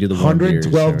 yeah. They do the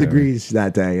 112 degrees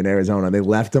that day in Arizona. They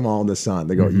left them all in the sun.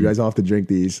 They go, you guys all have to drink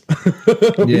these.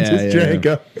 We just drank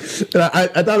them. And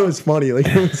I thought it was funny. Like,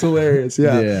 it was hilarious.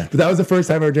 Yeah. But that was the first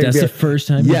time I ever drank beer. That's the first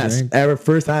time you drank?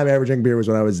 First time I ever drank beer was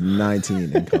when I was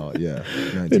 19 in college. Yeah.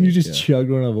 19, and you just chugged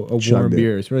one of a warm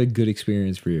beer. It's a really good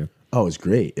experience for you. Oh, it's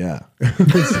great, yeah.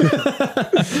 Because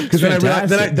then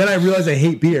I realized I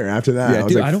hate beer after that.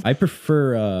 Yeah, dude, I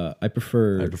prefer the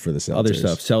seltzers. Other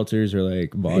stuff. Seltzers or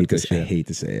like vodka. I hate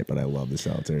to say it, but I love the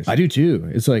seltzers. I do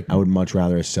too. It's like I would much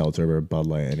rather a seltzer over a Bud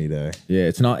Light any day. Yeah,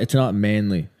 it's not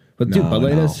manly. But dude, Bud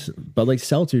Light has Bud Light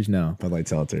seltzers now. Bud Light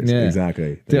seltzers. Yeah.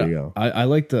 Exactly. There you go. I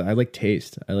like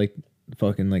taste. I like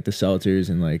fucking like the seltzers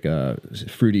and like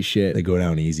fruity shit. They go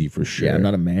down easy for sure. Yeah, I'm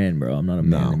not a man, bro. I'm not a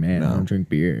manly man. No. I don't drink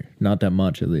beer. Not that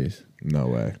much, at least. No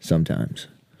way. Sometimes.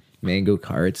 Mango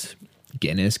carts,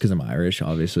 Guinness, because I'm Irish,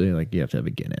 obviously. Like, you have to have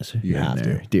a Guinness. You have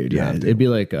to. Dude, yeah. It'd be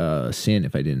like a sin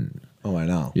if I didn't. Oh, I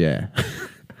know. Yeah.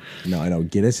 No, I know.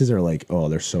 Guinnesses are like,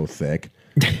 they're so thick.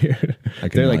 Dude,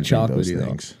 they're like chocolatey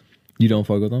things. You don't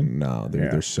fuck with them? No,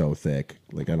 they're so thick.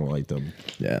 Like, I don't like them.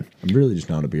 Yeah. I'm really just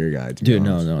not a beer guy, dude,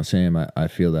 no, same. I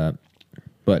feel that.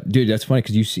 But, dude, that's funny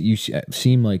because you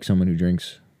seem like someone who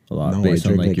drinks a lot based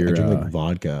on like your... I drink like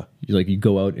vodka. You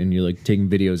go out and you're like taking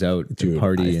videos out to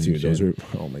party and shit. Those are...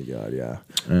 Oh, my God, yeah.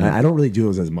 I don't really do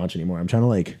those as much anymore. I'm trying to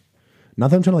like...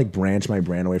 Not that I'm trying to like branch my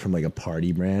brand away from like a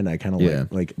party brand. I kind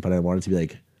of like... But I want it to be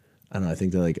like... I don't know. I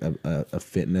think they're like a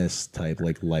fitness type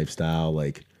like lifestyle,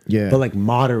 like... Yeah, but like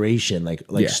moderation, like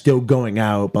still going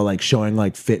out, but like showing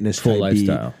like fitness, full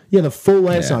lifestyle. Yeah, the full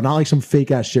lifestyle, not like some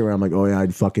fake ass shit where I'm like, oh yeah,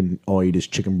 I'd fucking eat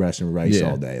just chicken breast and rice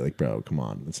all day. Like, bro, come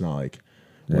on, it's not like,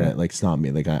 it's not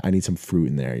me. Like, I need some fruit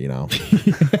in there, you know.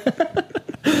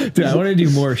 Dude, I want to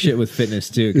do more shit with fitness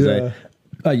too because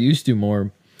I used to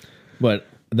more, but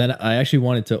then I actually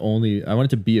wanted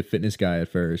to be a fitness guy at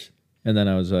first, and then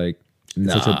I was like,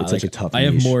 nah, it's such a tough. I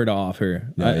have more to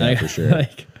offer. Yeah, for sure.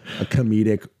 Like, a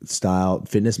comedic style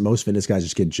fitness. Most fitness guys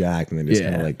just get jacked, and they just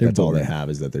kind of like that's boring. All they have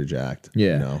is that they're jacked.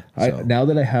 Yeah. You know? Now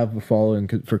that I have a following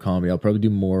for comedy, I'll probably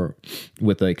do more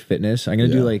with like fitness. I'm gonna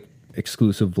do like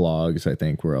exclusive vlogs. I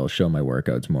think where I'll show my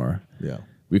workouts more. Yeah.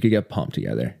 We could get pumped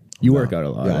together. You work out a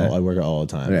lot. Yeah, I work out all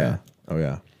the time. Yeah. Oh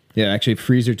yeah. Yeah. Actually,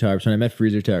 Freezer Tarps. When I met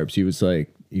Freezer Tarps, he was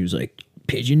like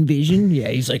Pigeon Vision, yeah,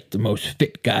 he's like the most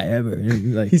fit guy ever.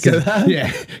 Like, he said that,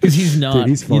 yeah, because he's not. Dude,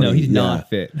 he's funny. He's not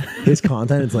fit. His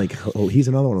content is like, he's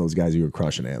another one of those guys who are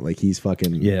crushing it. Like he's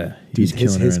fucking, yeah, dude.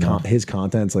 His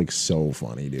content's like so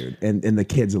funny, dude, and the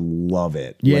kids love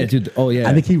it. Yeah, like, dude. Oh yeah,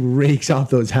 I think he rakes off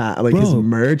those hats, like his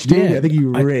merch, dude. Yeah, I think he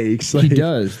rakes. He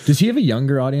does. Does he have a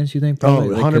younger audience? You think?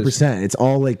 Probably, 100%. It's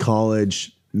all like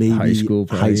college. Maybe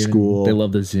high school. They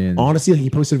love the zin. Honestly, like, he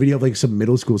posted a video of like some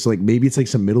middle school. So like maybe it's like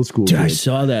some middle school. Dude, kids. I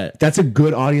saw that. That's a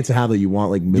good audience to have. That you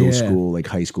want like middle school, like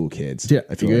high school kids. Yeah,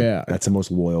 I feel like that's the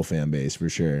most loyal fan base for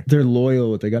sure. They're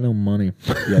loyal. They got no money.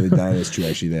 Yeah, that is true.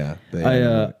 Actually,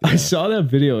 I saw that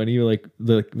video and he was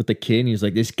like with the kid. And he was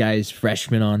like, "This guy's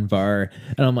freshman on bar,"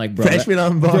 and I'm like, "Bro, freshman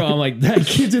on bar." Bro, I'm like, that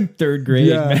kid's in 3rd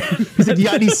grade. Man. He's like, "You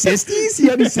got any sisters? You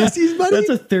got any sisters, buddy?" That's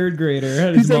a 3rd grader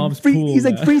at his mom's pool. He's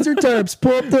like, "Freezer Tarps,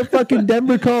 pull up the fucking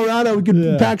Denver, Colorado. We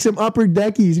can pack some upper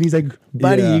deckies." And he's like,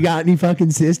 "Buddy, you got any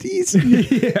fucking sisters?"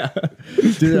 Yeah.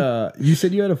 Dude, you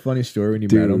said you had a funny story when you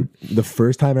met him. The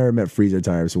first time I ever met Freezer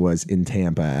Tarps was in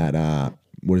Tampa at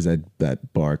what is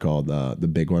that bar called? The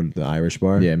big one, the Irish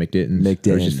bar. Yeah, McDitton's.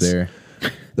 I was just there.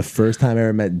 The first time I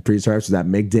ever met Freezer Tarps was at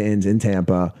McDitton's in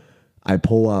Tampa. I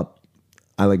pull up.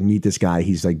 I like meet this guy.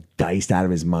 He's like diced out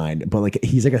of his mind, but like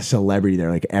he's like a celebrity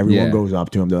there. Like everyone goes up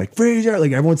to him. They're like, "Freezer!"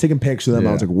 Like everyone's taking pictures of them.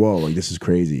 I was like, "Whoa!" Like this is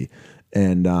crazy.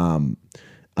 And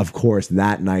of course,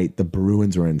 that night the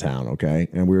Bruins were in town. Okay,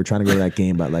 and we were trying to go to that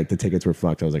game, but like the tickets were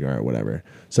fucked. I was like, "All right, whatever."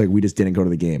 So like we just didn't go to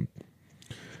the game.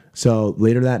 So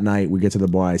later that night, we get to the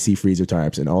bar. I see Freezer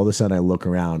Tarps, and all of a sudden I look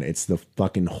around. It's the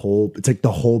fucking whole. It's like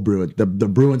the whole Bruins, the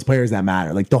Bruins players that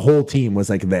matter. Like the whole team was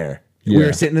like there. Yeah. We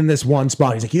were sitting in this one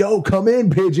spot. He's like, "Yo, come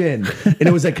in, Pigeon." And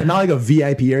it was like not like a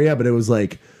VIP area, but it was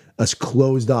like a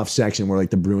closed off section where like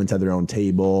the Bruins had their own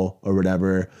table or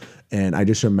whatever. And I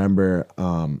just remember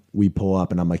we pull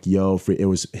up and I'm like, "Yo," it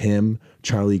was him,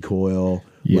 Charlie Coyle,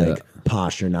 like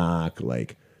Pasternak,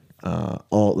 like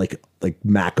all like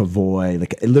McAvoy,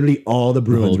 like literally all the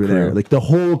Bruins were there, like the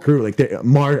whole crew. Like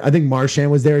I think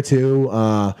Marchand was there too.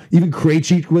 Even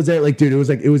Krejci was there. Like, dude,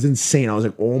 it was insane. I was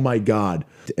like, "Oh my god!"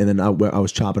 And then I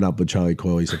was chopping up with Charlie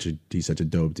Coyle. He's such a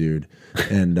dope dude.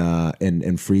 And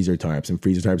Freezer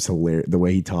Tarps, hilarious. The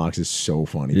way he talks is so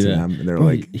funny to them. And they're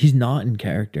like, he's not in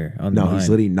character. He's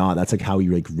literally not. That's like how he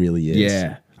like really is.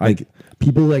 Yeah. Like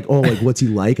people are like, "Oh, like what's he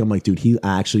like?" I'm like, dude, he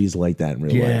actually is like that in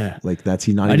real life. Like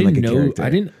he's not even like a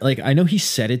character. I know he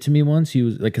said it to me once. He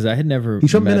was like, because I had never.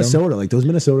 He's from Minnesota. Like those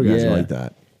Minnesota guys are like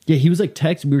that. Yeah, he was like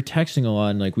we were texting a lot,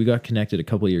 and like we got connected a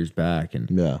couple of years back,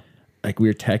 and like we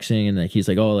were texting, and like he's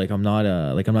like, "Oh, like I'm not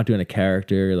doing a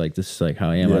character. Like this is like how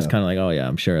I am." I was kind of like, "Oh yeah,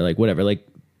 I'm sure." Like whatever. Like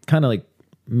kind of like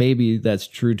maybe that's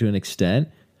true to an extent.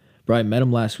 Bro, I met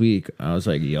him last week. I was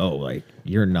like, "Yo, like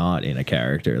you're not in a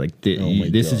character. Like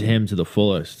this is him to the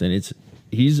fullest." And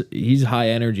he's high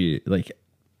energy, like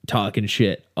talking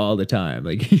shit all the time.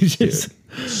 Like he's just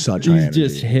such high energy.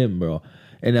 He's just him, bro.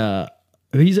 And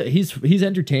he's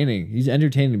entertaining. He's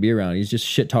entertaining to be around. He's just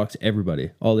shit talks everybody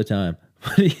all the time.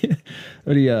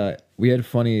 But we had a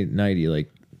funny night. He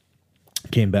like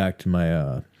came back to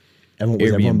my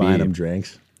everyone buying him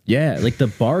drinks. Yeah, like the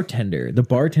bartender's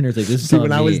like, "This is See,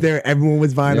 when I was there, everyone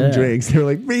was buying him drinks. They were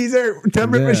like, "Freezer, tell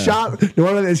me a shot." No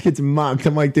one of these kids mocked.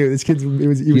 I'm like, dude, this kid's he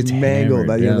was mangled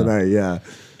by the end of the night.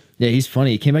 Yeah, he's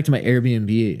funny. He came back to my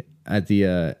Airbnb at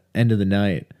the end of the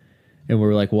night, and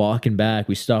we're like walking back.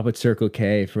 We stop at Circle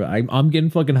K for I'm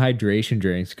getting fucking hydration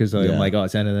drinks because I'm like, "Oh,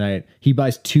 it's the end of the night." He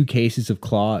buys 2 cases of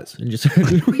Claws and just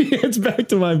heads back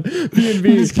to my B&B.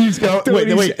 He just keeps going. Wait,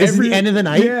 is it the end of the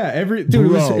night? Yeah,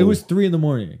 it was 3 a.m.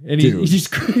 and he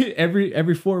just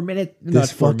every 4 minutes.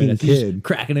 This fucking kid he's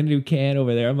cracking a new can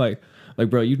over there. I'm like,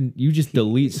 bro, you just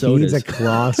delete sodas. He needs a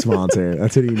Claw sponsor.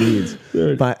 That's what he needs.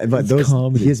 Dude, but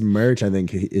his merch, I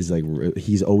think, is like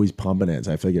he's always pumping it.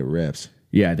 So I feel like it rips.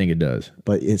 Yeah, I think it does.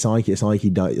 But it's not like he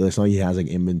does. It's not like he has like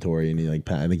inventory and he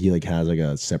like. I think he like has like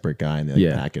a separate guy and they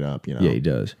like pack it up. You know. Yeah, he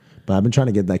does. But I've been trying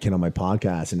to get that kid on my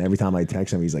podcast, and every time I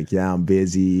text him, he's like, "Yeah, I'm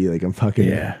busy. Like I'm fucking."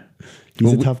 Yeah.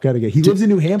 He's a tough guy to get. He lives in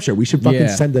New Hampshire. We should fucking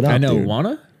send it up. I know. Dude.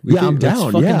 Wanna? I'm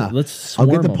down. Let's I'll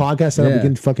get the him. podcast set up. We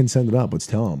can fucking send it up. Let's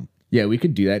tell him. Yeah, we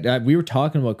could do that. We were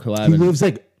talking about collabing. He lives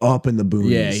like up in the boonies.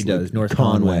 Yeah, he does. Like North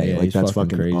Conway. Yeah, like that's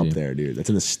fucking crazy. up there, dude. That's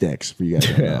in the sticks for you guys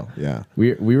to know. Yeah.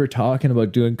 We were talking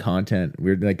about doing content.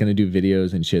 We were like gonna do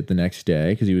videos and shit the next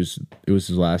day because it was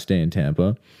his last day in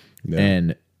Tampa,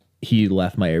 and he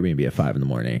left my Airbnb at 5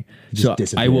 a.m. So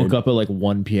I woke up at like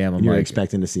 1 p.m. I'm You're like,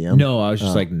 expecting to see him? No, I was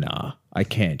just like, nah, I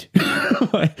can't.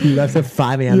 He left at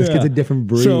 5 a.m. This kid's a different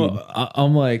breed. So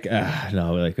I'm like,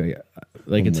 no,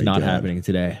 like it's not happening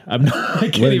today. I'm not. I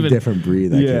can't what a even. Different breed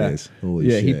that kid is. Holy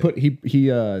shit.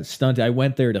 He stunted. I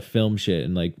went there to film shit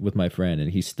and like with my friend,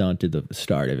 and he stunted the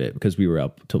start of it because we were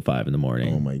up till 5 a.m.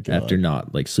 Oh my god! After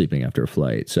not like sleeping after a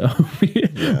flight, so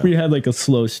we had like a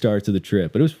slow start to the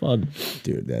trip, but it was fun.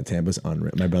 Dude, that Tampa's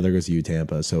unreal. My brother goes to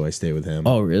Tampa, so I stay with him.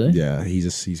 Oh really? Yeah,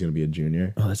 he's gonna be a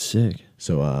junior. Oh, that's sick.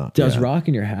 So I was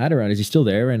rocking your hat around. Is he still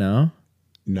there right now?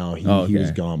 No, he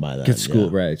was gone by then. School,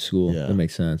 right? School. Yeah. That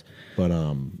makes sense. But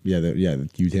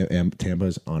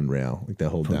Tampa's unreal. Like that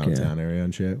whole downtown area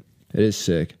and shit. It is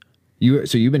sick.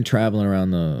 You've been traveling around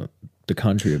the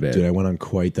country a bit. Dude, I went on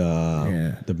quite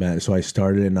the so I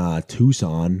started in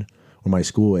Tucson, where my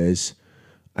school is.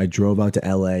 I drove out to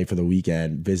LA for the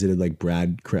weekend, visited like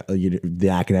the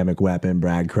academic weapon,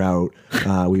 Brad Kraut.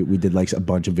 We did like a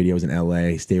bunch of videos in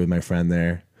LA, stayed with my friend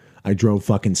there. I drove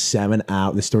fucking 7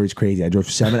 hours. This story's crazy. I drove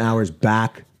 7 hours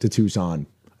back to Tucson.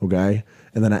 Okay.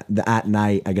 And then at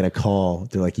night, I get a call.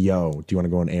 They're like, yo, do you want to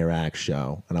go on Airrack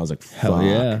show? And I was like, fuck. Hell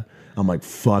yeah. I'm like,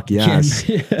 fuck yes.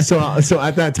 Yeah. So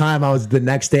at that time, the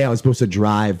next day I was supposed to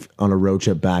drive on a road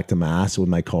trip back to Mass with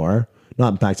my car.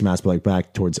 Not back to Mass, but like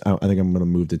back towards, I think I'm going to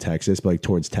move to Texas, but like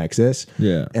towards Texas.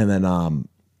 Yeah. And then all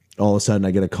of a sudden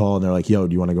I get a call and they're like, yo,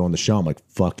 do you want to go on the show? I'm like,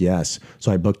 fuck yes.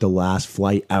 So I booked the last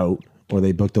flight out. Or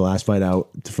they booked the last flight out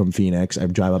from Phoenix. I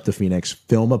drive up to Phoenix,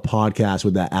 film a podcast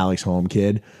with that Alex Holm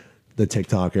kid, the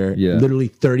TikToker. Yeah. Literally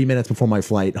 30 minutes before my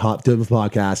flight, hopped to the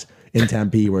podcast in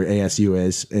Tempe where ASU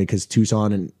is, because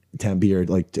Tucson and Tempe are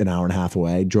like an hour and a half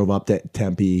away. Drove up to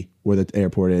Tempe where the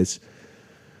airport is,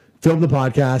 filmed the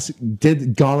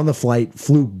podcast, got on the flight,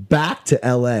 flew back to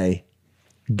LA,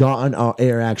 got on our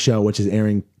Airrack show, which is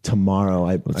airing tomorrow,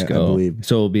 I believe.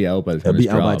 So it'll be out by the time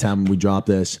by the time we drop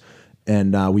this.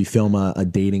 And we film a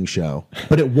dating show,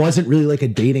 but it wasn't really like a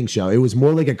dating show. It was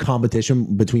more like a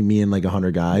competition between me and like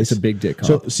 100 guys. It's a big dick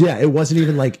comp. So yeah, it wasn't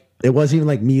even like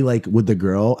me like with the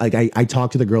girl. Like I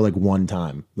talked to the girl like one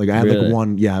time. Like I had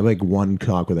like one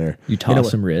talk with her. You tossed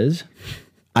some Riz?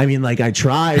 I mean, like I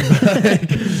tried.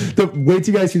 But wait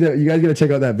till you guys see that. You guys gotta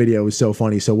check out that video. It was so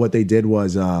funny. So what they did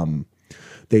was the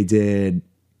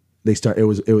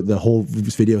whole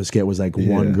video skit was like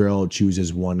one girl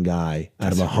chooses one guy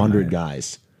out of 100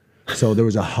 guys. So there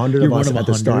was 100 of us at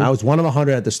the start. I was one of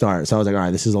 100 at the start. So I was like, all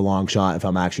right, this is a long shot if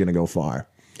I'm actually going to go far.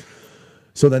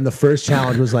 So then the first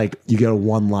challenge was like, you get a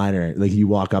one-liner. Like you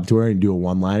walk up to her and do a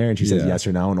one-liner and she says yes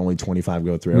or no and only 25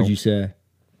 go through. What'd you say?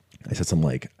 I said something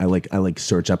like, I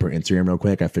search up her Instagram real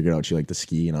quick. I figured out she liked to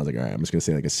ski and I was like, all right, I'm just going to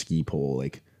say like a ski pole,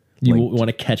 like. You want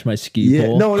to catch my ski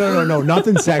pole? No,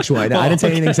 nothing sexual. I didn't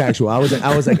say anything sexual. I was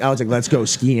like, let's go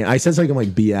skiing. I said something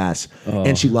like BS,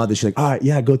 and she loved it. She's like, all right,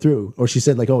 yeah, go through. Or she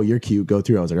said like, oh, you're cute, go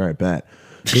through. I was like, all right, bet.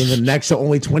 And then the next, so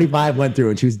only 25 went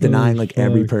through, and she was denying like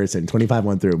every person. 25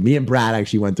 went through. Me and Brad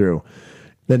actually went through.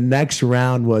 The next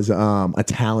round was a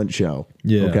talent show.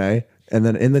 Yeah. Okay. And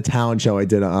then in the talent show, I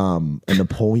did a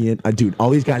Napoleon. Dude, all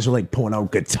these guys were like pulling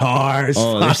out guitars,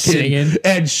 fucking singing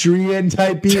Ed Sheeran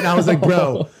type beat. And I was like,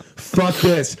 bro, fuck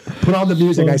this. Put on the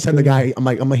music. I sent the guy, I'm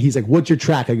like, he's like, what's your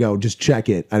track? I go, just check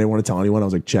it. I didn't want to tell anyone. I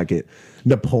was like, check it.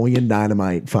 Napoleon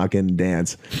Dynamite fucking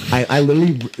dance. I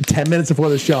literally 10 minutes before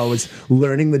the show I was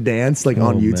learning the dance like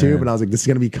on YouTube, and I was like, this is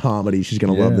gonna be comedy. She's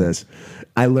gonna love this.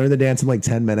 I learned the dance in like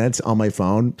 10 minutes on my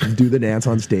phone, do the dance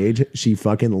on stage. She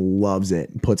fucking loves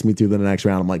it. Puts me through the next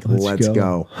round. I'm like, let's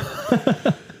go.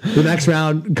 The next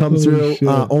round comes through.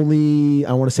 Only,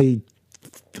 I want to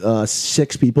say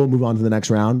 6 people move on to the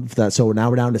next round. So now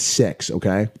we're down to 6,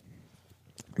 okay?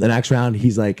 The next round,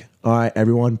 he's like, all right,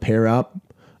 everyone pair up.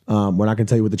 We're not gonna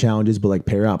tell you what the challenge is, but like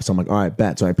pair up. So I'm like, all right,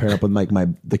 bet. So I paired up with like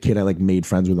the kid I like made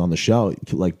friends with on the show,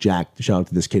 like Jack. Shout out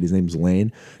to this kid. His name's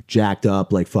Lane. Jacked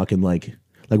up, like fucking like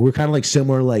we're kind of like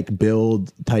similar, like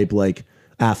build type, like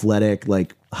athletic,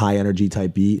 like high energy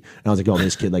type beat. And I was like, oh,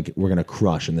 this kid, like we're gonna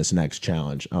crush in this next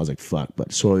challenge. I was like, fuck.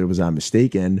 But sorely was I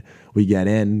mistaken. We get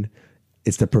in.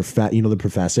 It's the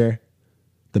professor.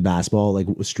 The basketball, like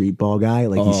street ball guy,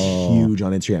 like he's huge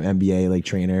on Instagram, NBA like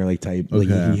trainer, like type. Like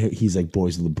he's like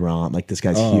boys LeBron. Like this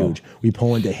guy's huge. We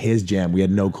pull into his gym. We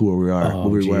had no clue where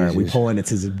we were. We pull in. It's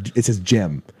his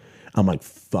gym. I'm like,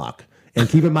 fuck. And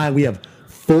keep in mind, we have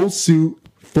full suit,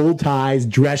 full ties,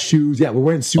 dress shoes. Yeah, we're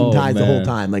wearing suit and ties the whole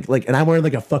time. Like, and I'm wearing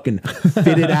like a fucking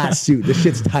fitted ass suit. This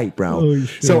shit's tight, bro.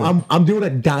 So I'm doing a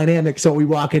dynamic. So we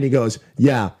walk in, he goes,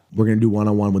 yeah, we're gonna do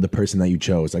one-on-one with the person that you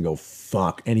chose. I go,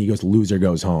 fuck. And he goes, loser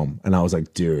goes home. And I was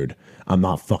like, dude, I'm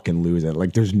not fucking losing.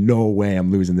 Like, there's no way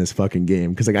I'm losing this fucking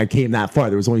game. Cause like I came that far.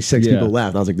 There was only 6 people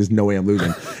left. I was like, there's no way I'm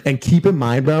losing. And keep in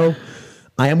mind, bro,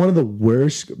 I am one of the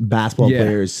worst basketball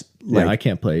players. Like, I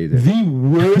can't play either. The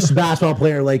worst basketball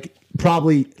player, like,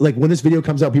 probably, like, when this video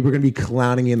comes out, people are gonna be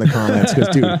clowning me in the comments because,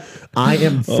 dude, I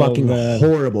am fucking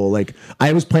horrible. Like,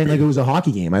 I was playing like it was a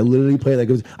hockey game. I literally played like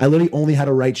it was. I literally only had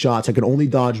to right shots. I could only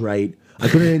dodge right. I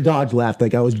couldn't even dodge left.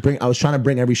 Like, I was trying to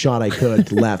bring every shot I could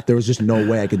to left. There was just no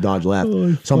way I could dodge left.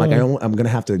 So I'm like, I'm gonna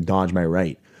have to dodge my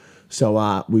right. So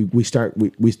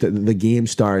the game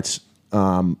starts.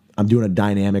 I'm doing a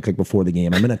dynamic like before the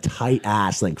game. I'm in a tight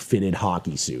ass like fitted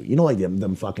hockey suit. You know, like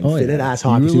them fucking fitted ass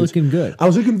hockey suits. You were looking good. I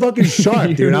was looking fucking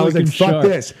sharp, dude. I was like, fuck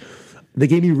this. They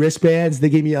gave me wristbands. They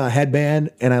gave me a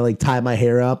headband, and I like tied my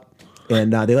hair up.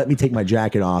 And they let me take my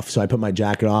jacket off. So I put my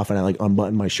jacket off and I like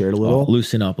unbuttoned my shirt a little.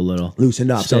 Loosen up a little.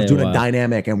 Loosened up. So I was doing a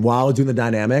dynamic. And while I was doing the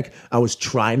dynamic, I was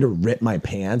trying to rip my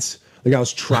pants. Like I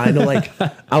was trying to like,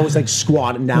 I was like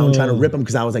squatting down trying to rip them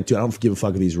because I was like, dude, I don't give a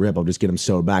fuck if these rip. I'll just get them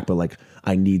sewed back. But like,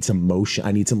 I need some motion.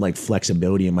 I need some like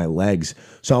flexibility in my legs.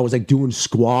 So I was like doing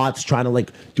squats, trying to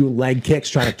like do leg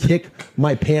kicks, trying to kick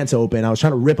my pants open. I was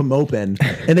trying to rip them open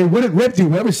and they wouldn't rip,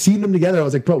 dude. Whenever seen them together, I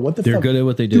was like, bro, what the fuck? They're good at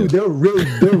what they do. Dude, they're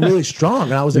really strong.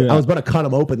 And I was like, I was about to cut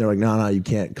them open. They're like, no, you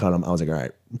can't cut them. I was like, all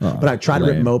right. But I tried to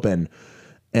rip them open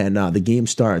and the game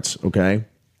starts, okay?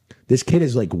 This kid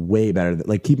is like way better.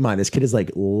 Like, keep in mind, this kid is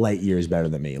like light years better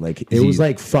than me. Like, it was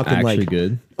like fucking like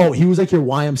good. Oh, he was like your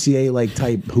YMCA like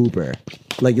type hooper.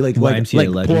 Like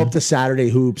pull up to Saturday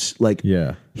hoops. Like,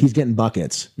 he's getting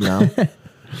buckets, you know.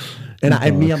 And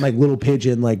I'm like little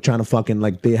Pigeon, like trying to fucking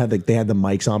like they had the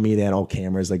mics on me. They had all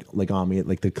cameras like on me.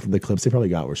 Like the clips they probably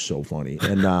got were so funny.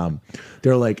 And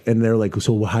they're like,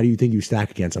 so how do you think you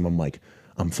stack against him? I'm like,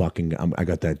 I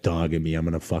got that dog in me. I'm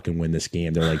gonna fucking win this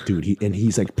game. They're like, dude,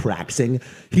 he's like practicing.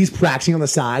 He's practicing on the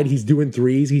side. He's doing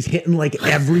threes. He's hitting like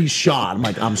every shot. I'm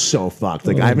like, I'm so fucked.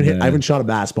 Like I haven't shot a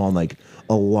basketball in like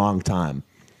a long time.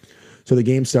 So the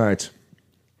game starts.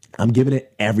 I'm giving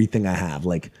it everything I have.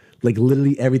 Like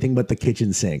literally everything but the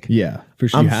kitchen sink. Yeah, for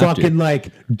sure. I'm fucking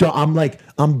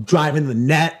I'm driving the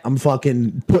net. I'm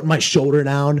fucking putting my shoulder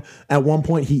down. At one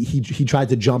point, he tried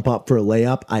to jump up for a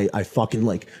layup. I fucking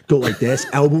like go like this,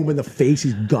 elbow him in the face.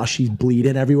 He's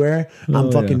bleeding everywhere.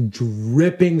 I'm fucking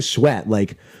dripping sweat.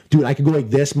 Like, dude, I could go like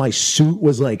this. My suit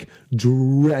was like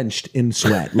drenched in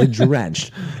sweat, like drenched.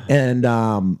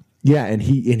 And yeah, and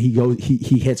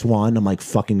he hits one. I'm like,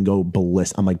 fucking go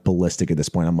ballistic. I'm like ballistic at this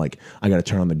point. I'm like, I got to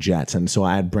turn on the jets. And so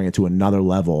I had to bring it to another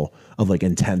level of like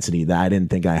intensity that I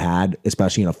didn't think I had,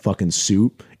 especially in a fucking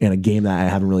suit in a game that I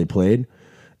haven't really played.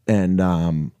 And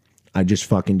I just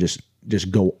fucking just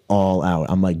go all out.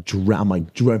 I'm like driving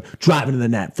to the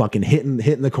net, fucking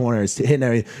hitting the corners, hitting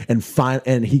everything,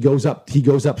 and he goes up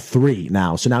 3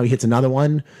 now. So now he hits another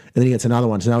one, and then he hits another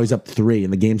one. So now he's up 3,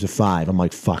 and the game's a 5. I'm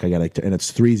like, fuck, and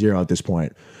it's 3-0 at this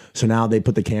point. So now they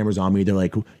put the cameras on me. They're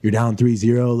like, you're down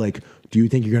 3-0. Like, do you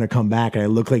think you're gonna come back? And I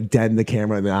look like dead in the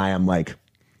camera, and then I am like,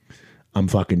 I'm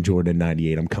fucking Jordan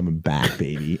 98. I'm coming back,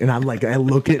 baby. And I'm like, I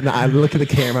look at the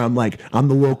camera. I'm like, I'm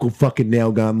the local fucking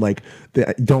nail gun. Like,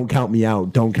 don't count me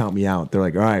out. Don't count me out. They're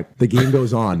like, all right, the game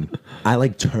goes on. I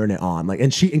like turn it on. Like,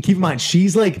 and keep in mind,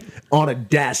 she's like on a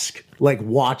desk, like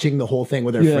watching the whole thing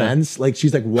with her friends. Like,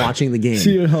 she's like watching the game.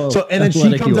 So, and then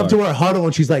she comes up to her huddle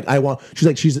and she's like,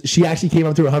 she actually came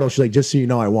up to her huddle. She's like, just so you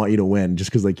know, I want you to win just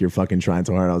because like you're fucking trying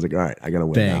so hard. I was like, all right, I got to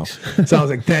win now. So I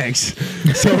was like, thanks.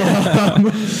 So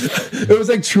it was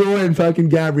like Troy and fucking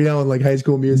Gabrielle and like High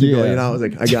School Musical. You know, I was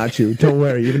like, I got you. Don't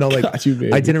worry. Even though like I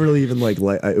didn't really even like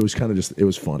it was kind of just, it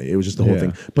was funny. It was just the whole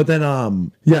thing. But then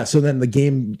so then the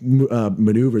game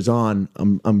maneuvers on.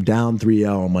 I'm down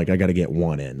 3-0. I'm like, I got to get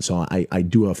one in. So I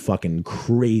do a fucking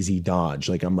crazy dodge.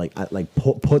 Like I'm like, I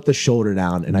put the shoulder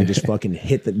down and I just fucking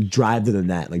drive to the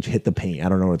net, like hit the paint. I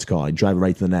don't know what it's called. I drive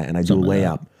right to the net and I do a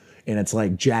layup. And it's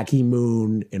like Jackie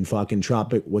Moon and fucking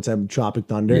Tropic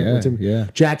Thunder. Yeah.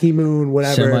 Jackie Moon,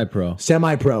 whatever.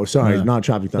 Semi-pro. Sorry, not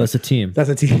Tropic Thunder. That's a team.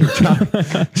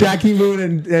 Jackie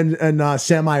Moon and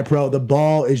semi-pro. The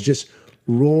ball is just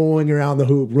rolling around the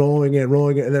hoop, rolling it,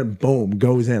 and then boom,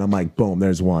 goes in. I'm like, boom,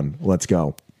 there's one. Let's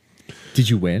go. Did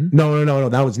you win? No.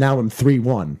 That was now I'm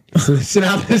 3-1. So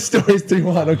now this story's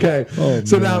 3-1. Okay.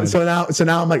 So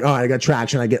now I'm like, all right, I got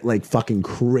traction. I get like fucking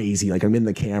crazy. Like I'm in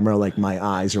the camera. Like my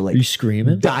eyes are like. Are you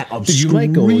screaming? I'm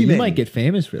screaming. You might get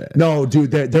famous for that. No,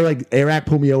 dude. They're like Airrack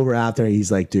pulled me over after. He's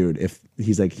like, dude, if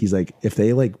he's like, if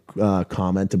they like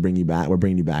comment to bring you back, we're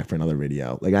bringing you back for another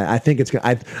video. Like I think it's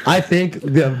I think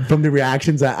from the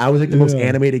reactions that I was like the most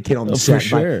animated kid on the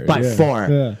set by far.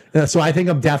 Yeah. So I think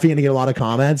I'm definitely gonna get a lot of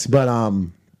comments. But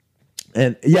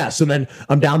and yeah, so then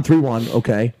I'm down 3-1.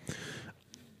 Okay.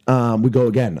 We go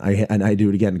again. I do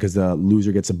it again because the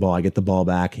loser gets the ball. I get the ball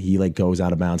back. He like goes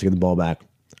out of bounds. I get the ball back.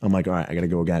 I'm like, all right, I gotta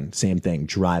go again. Same thing.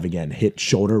 Drive again. Hit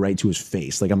shoulder right to his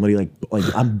face. Like I'm literally like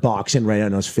I'm boxing right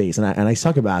on his face. And I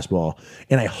suck at basketball.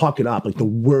 And I huck it up like the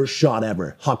worst shot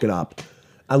ever. Huck it up.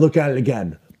 I look at it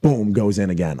again. Boom, goes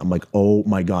in again. I'm like, oh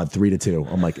my God,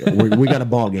 3-2. I'm like, we got a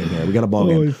ball game here. We got a ball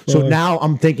game. Fuck. So now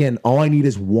I'm thinking, all I need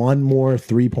is one more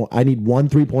 3-point. I need one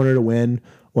 3-pointer to win,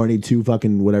 or I need 2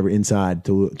 fucking whatever inside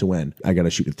to win. I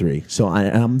gotta shoot a 3. So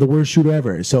I'm the worst shooter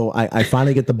ever. So I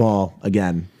finally get the ball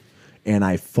again, and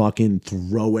I fucking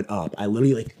throw it up. I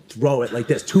literally like throw it like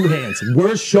this, 2 hands.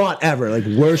 Worst shot ever. Like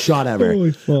worst shot ever.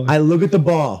 Holy fuck. I look at the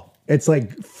ball. It's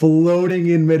like floating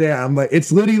in midair. I'm like,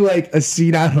 it's literally like a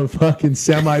scene out of fucking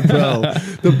Semi-Pro.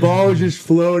 The ball is just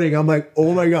floating. I'm like,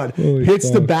 oh my God. Holy hits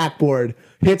fuck. the backboard,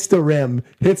 hits the rim,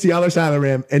 hits the other side of the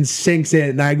rim, and sinks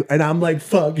in. And I'm like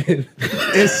fucking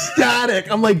ecstatic.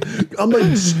 I'm like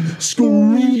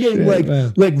screaming,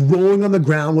 like rolling on the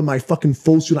ground with my fucking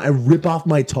full suit. I rip off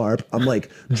my tarp. I'm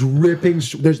like dripping.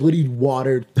 There's literally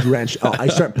water drenched. Oh, I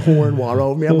start pouring water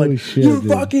over me. I'm Holy like, shit, you dude.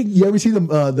 fucking. You ever see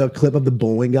the clip of the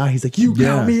bowling guy? He's like, you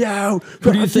count me out.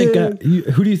 Who do you think?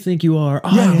 Who do you think you are?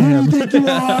 I am. Who do you think you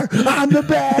are? I'm the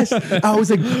best. I was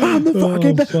like, I'm the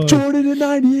fucking best. fuck. Jordan in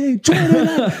 '98. Jordan in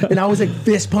and I was like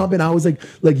fist pumping. I was like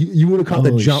you would have caught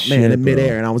the Holy jump man shit, in midair,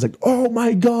 bro. and I was like, oh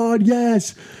my God,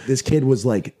 yes. This kid was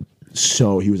like,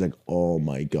 he was like, oh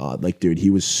my God, like dude, he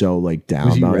was so like down.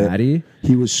 Was he about ratty? it.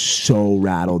 He was so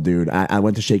rattled, dude. I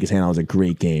went to shake his hand. I was like,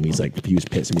 great game. He was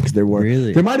pissing me because there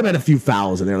might have been a few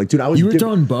fouls in there. Like, dude, You were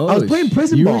throwing bows. I was playing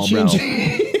prison You were ball, bro.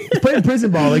 changing- I was playing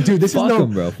prison ball. Like, dude, this Fuck is no.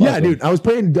 him, bro. Fuck yeah, him. dude. I was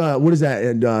playing. What is that?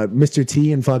 And Mr.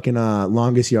 T and fucking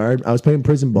longest yard. I was playing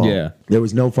prison ball. Yeah. There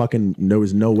was no way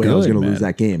I was Good, gonna man. lose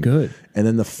that game. Good. And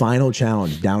then the final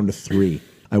challenge, down to 3.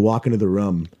 I walk into the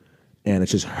room, and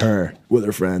it's just her with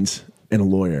her friends and a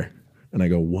lawyer. And I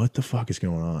go, what the fuck is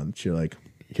going on? She's like,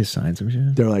 You signed some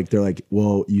shit? they're like,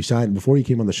 well, you signed before you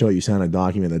came on the show. You signed a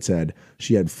document that said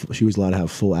she was allowed to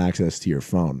have full access to your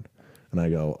phone. And I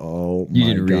go, oh You my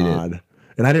didn't read God. it.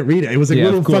 And I didn't read it. It was like Yeah,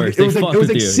 little of course. fucking. It was They like fucked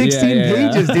with you. 16 Yeah.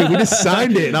 pages, dude. We just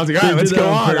signed it, and I was like, all right, let's did go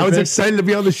that on on. I was purpose. excited to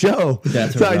be on the show,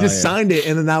 That's so I just brilliant. signed it,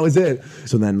 and then that was it.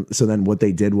 So then what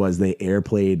they did was they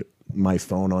airplayed my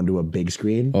phone onto a big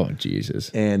screen. Oh Jesus!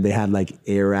 And they had like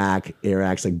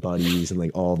Airrack's like buddies and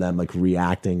like all of them like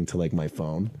reacting to like my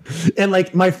phone. And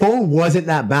like my phone wasn't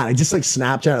that bad. I just like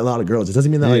Snapchat a lot of girls. It doesn't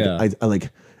mean that like I like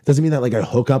it doesn't mean that like I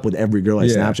hook up with every girl I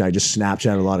Snapchat. I just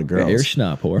Snapchat a lot of girls. You're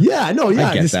schnapp whore. Yeah, I know. Yeah,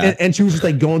 I get that. And she was just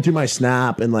like going through my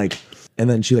Snap and like. And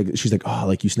then she's like, oh,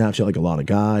 like you Snapchat like a lot of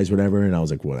guys, whatever. And I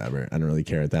was like, whatever. I didn't really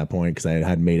care at that point because I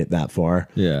hadn't made it that far.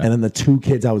 Yeah. And then the 2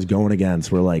 kids I was going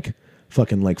against were like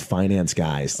fucking like finance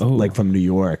guys, like from New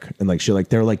York. And like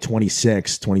they're like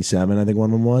 26, 27, I think one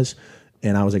of them was.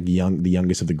 And I was like the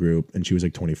youngest of the group, and she was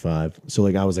like 25. So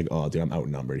like I was like, oh dude, I'm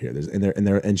outnumbered here.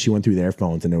 And she went through their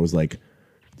phones, and it was like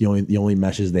the only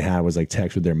messages they had was like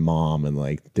text with their mom, and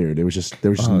like dude, there was just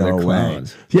no way.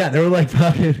 Clowns. Yeah, they were like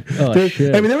fucking.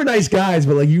 Shit. I mean, they were nice guys,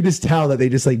 but like you just tell that they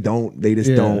just like don't. They just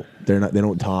don't. They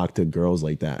don't talk to girls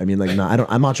like that. I mean, like no,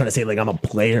 I'm not trying to say like I'm a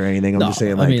player or anything. I'm just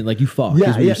saying like. I mean, like you fuck. Yeah,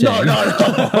 is what yeah, you're saying.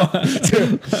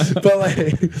 no.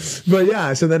 But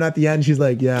yeah. So then at the end, she's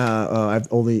like, yeah, I've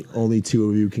only 2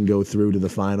 of you can go through to the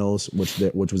finals, which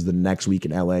was the next week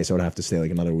in LA. So I'd have to stay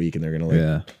like another week, and they're gonna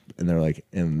like. And they're like,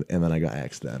 and then I got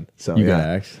X'd then. So You got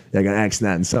X'd? Yeah, I got X'd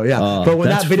then. So yeah. Oh, but when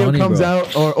that's that video funny, comes bro.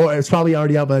 out, or it's probably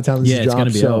already out by the time this is It's dropped.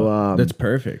 gonna be so out. That's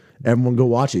perfect. everyone go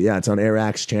watch it. Yeah, it's on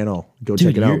Airrack's channel. Go Dude,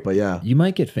 check it out. But yeah. you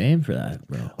might get fame for that,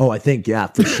 bro. Oh, I think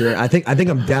for sure. I think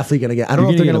I'm definitely gonna get. I don't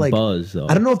know if You're they're gonna gonna get a like. buzz, though.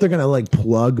 I don't know if they're gonna like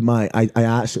plug my. I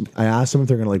asked them if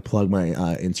they're gonna like plug my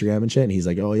Instagram and shit, and he's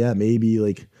like, oh yeah, maybe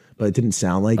like. But it didn't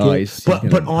sound like it.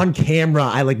 But on camera,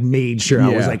 I like made sure I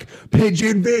was like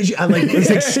Pigeon Vision. I like was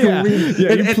like screaming.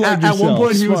 And at one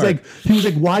point, he was like,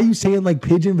 "Why are you saying like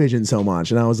Pigeon Vision so much?"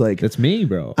 And I was like, That's me,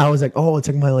 bro. I was like, "Oh, it's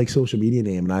like my like social media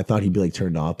name," and I thought he'd be like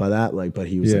turned off by that. Like, but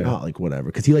he was like, "Oh, like whatever,"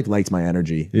 because he like likes my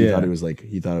energy. He thought it was like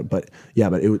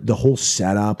the whole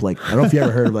setup. Like, I don't know if you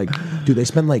ever heard of like, dude, they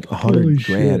spend like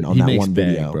 $100,000 on He that makes one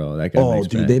bank, video, bro. That guy oh, makes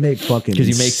dude, bank. they make fucking 'Cause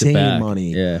he makes it insane back.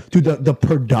 money. Yeah, dude, the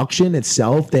production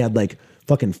itself, they had like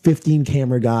fucking 15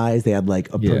 camera guys. They had like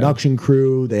a production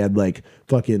crew. They had like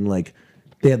fucking like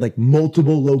They had like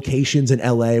multiple locations in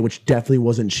LA, which definitely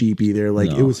wasn't cheap either.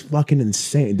 Like it was fucking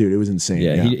insane, dude. It was insane.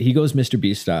 Yeah. He goes Mr.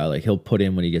 Beast style. Like he'll put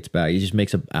in when he gets back. He just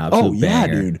makes an absolute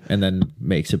banger, dude, and then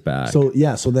makes it back. So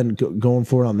so then going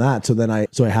forward on that. So then I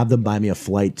have them buy me a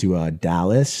flight to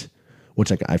Dallas, which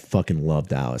like I fucking love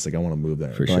Dallas. Like I want to move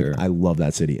there for sure. Like, I love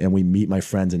that city. And we meet my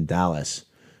friends in Dallas,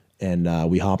 and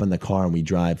we hop in the car and we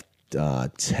drive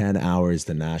 10 hours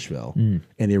to Nashville.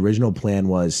 And the original plan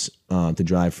was to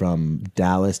drive from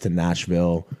Dallas to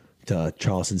Nashville to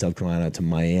Charleston, South Carolina to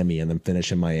Miami, and then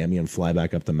finish in Miami and fly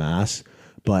back up to Mass.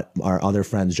 But our other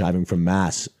friends driving from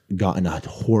Mass got in a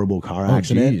horrible car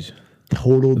accident.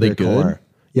 Totaled their car.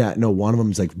 Yeah, no, one of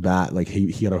them's like bad. Like he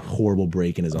got a horrible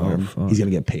break in his arm. He's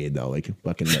gonna get paid though. Like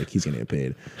fucking like he's gonna get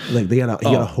paid. Like he got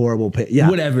a horrible pay. Yeah,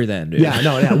 whatever then, dude. Yeah,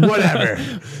 no, yeah, whatever.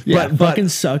 But fucking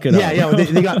suck it up. Yeah,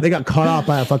 they got caught off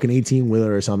by a fucking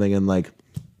 18-wheeler or something, and like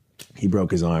he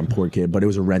broke his arm. Poor kid. But it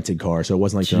was a rented car, so it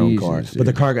wasn't like their own car. Dude. But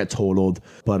the car got totaled.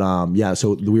 But yeah,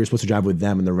 so we were supposed to drive with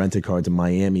them in the rented car to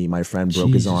Miami. My friend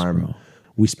broke his arm. Bro.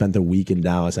 We spent a week in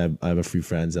Dallas. I have a few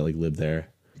friends that like live there.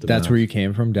 That's where you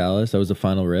came from, Dallas? That was the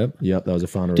final rip? Yep, that was the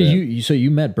final rip. So you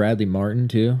met Bradley Martin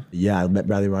too? Yeah, I met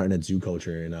Bradley Martin at Zoo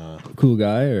Culture. And, cool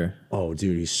guy? Or? Oh,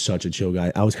 dude, he's such a chill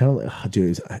guy. I was kind of like,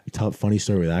 dude, funny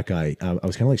story with that guy. I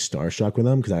was kind of like starstruck with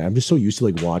him because I'm just so used to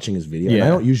like watching his video. Yeah. And I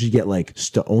don't usually get like,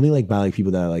 only like by like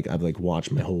people that like I've like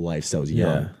watched my whole life since I was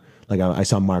young. Like I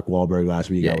saw Mark Wahlberg last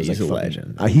week. Yeah, I was he's like, a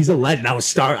legend. He's a legend. I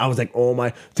was like, oh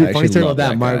my, dude. Funny story about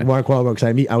that. Mark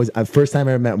Wahlberg. Because the first time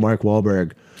I ever met Mark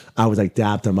Wahlberg, I was like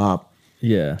dapped him up.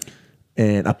 Yeah.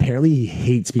 And apparently he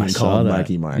hates being called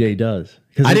Marky Mark. Yeah, he does.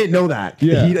 I didn't know that.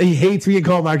 Yeah. He hates being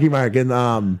called Marky Mark. And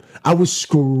I was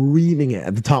screaming it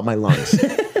at the top of my lungs.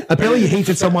 Apparently he hates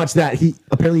it so much that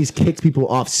he's kicked people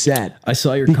off set. I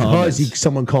saw your comments. Because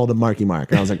someone called him Marky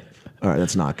Mark. And I was like, all right,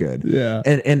 that's not good. Yeah.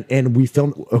 And we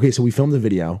filmed, so we filmed the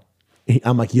video.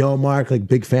 I'm like, yo, Mark, like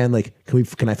big fan. Like,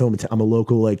 can I film it? I'm a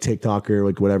local like TikToker,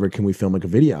 like whatever. Can we film like a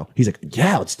video? He's like,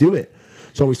 yeah, let's do it.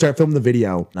 So we start filming the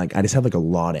video. Like I just have like a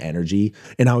lot of energy,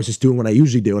 and I was just doing what I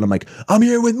usually do. And I'm like, I'm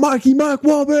here with Mark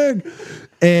Wahlberg,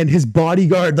 and his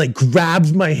bodyguard like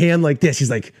grabs my hand like this. He's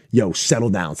like, yo, settle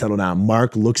down.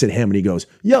 Mark looks at him and he goes,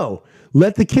 yo,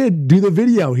 let the kid do the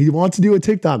video. He wants to do a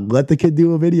TikTok. Let the kid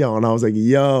do a video. And I was like,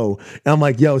 yo, and I'm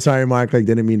like, yo, sorry, Mark. Like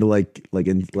didn't mean to like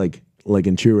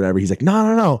intrude or whatever. He's like,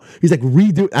 no. He's like,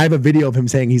 redo. I have a video of him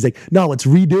saying, he's like, no, let's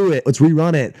redo it. Let's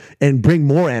rerun it and bring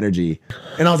more energy.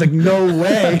 And I was like, no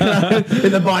way. And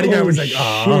the bodyguard was like,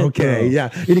 oh, okay. Bro. Yeah.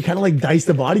 And he kind of like diced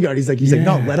the bodyguard. He's like,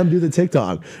 no, let him do the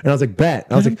TikTok. And I was like, bet.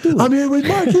 And I was like, I'm here with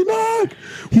Marky Mark.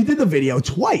 He did the video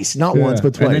twice, not once,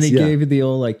 but twice. And then he gave you the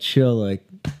old like chill, like,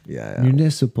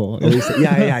 municipal.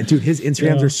 Yeah. Dude, his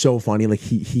Instagrams are so funny. Like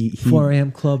he 4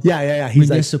 a.m. club. Yeah. He's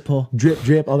municipal. Like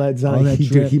drip, all that design.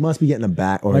 Dude, he must be getting a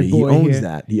back, or he owns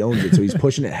that. He owns it, so he's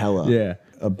pushing it hella. Yeah.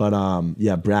 But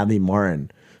Bradley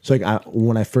Martin. So like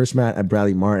when I first met at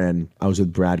Bradley Martin, I was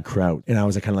with Brad Kraut, and I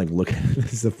was like kind of like looking.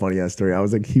 This is a funny ass story. I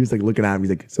was like, he was like looking at him. He's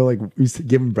like, so like he was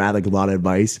giving Brad like a lot of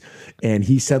advice, and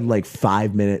he said like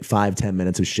 10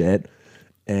 minutes of shit.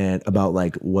 And about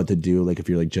like what to do, like if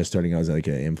you're like just starting out as like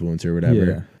an influencer or whatever.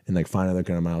 Yeah. And like finally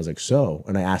looking at him, I was like,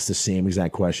 and I asked the same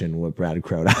exact question what Brad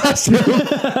Kraut asked him.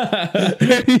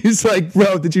 And he's like,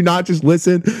 bro, did you not just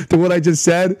listen to what I just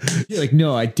said? You're like,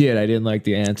 no, I did. I didn't like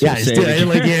the answer. Yeah, I didn't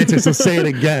like the answer, so say it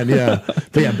again. Yeah.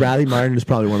 But yeah, Bradley Martin is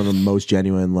probably one of the most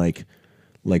genuine, like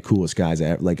coolest guys I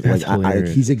ever, like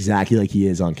he's exactly like he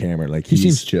is on camera. Like he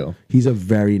seems chill. He's a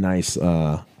very nice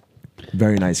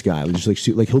guy. Just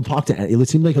like he'll talk to. It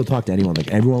seemed like he'll talk to anyone.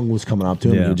 Like everyone was coming up to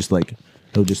him. Yeah. And he'll just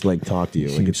like talk to you.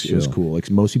 Like it was cool. Like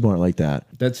most people aren't like that.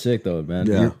 That's sick though, man.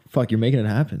 Yeah. You're making it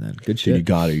happen. Then good shit.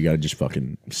 Dude, you got to just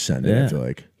fucking send it. I feel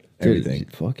like everything.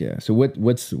 Dude, fuck yeah. So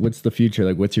what's the future?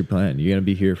 Like what's your plan? You gonna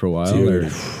be here for a while? Dude, or?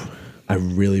 I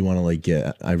really want to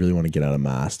get out of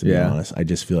Mass. To be honest, I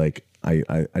just feel like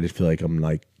I'm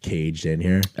like caged in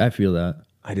here. I feel that.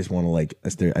 I just want to like.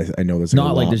 I know there's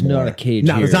not like there's not a cage.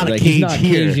 No, there's not a cage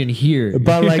here. In here.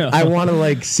 But like, I want to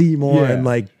like see more and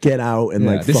like get out and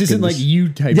like. This isn't like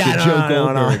you type. Yeah,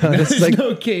 no. There's like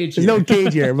no cage. There's no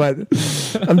cage here, but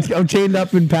I'm chained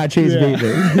up in Pat Chase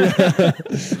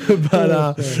basement. But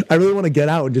I really want to get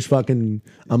out and just fucking.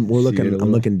 I'm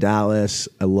looking Dallas.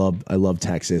 I love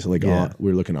Texas. Like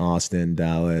we're looking Austin,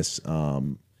 Dallas.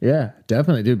 Yeah,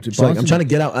 definitely, dude. So like, I'm trying to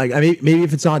get out. Like, I mean, maybe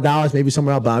if it's not Dallas, maybe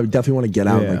somewhere else. But I definitely want to get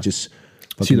out and like just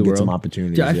see the get world. some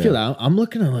opportunities. Yeah, I feel that. I'm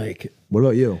looking to like. What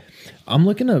about you? I'm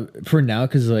looking to for now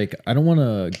because like I don't want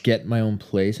to get my own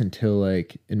place until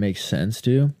like it makes sense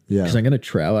to. Yeah. Because I'm gonna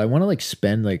travel. I want to like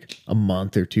spend like a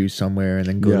month or two somewhere and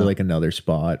then go to like another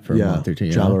spot for a month or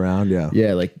two. Travel around. Yeah.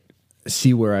 Yeah, like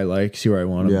see where I like, see where I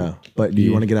want to. Yeah. But do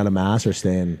you want to get out of Mass or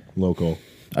stay in local?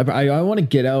 I want to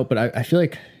get out, but I feel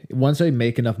like once I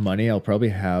make enough money, I'll probably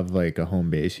have like a home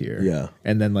base here. Yeah.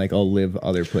 And then like I'll live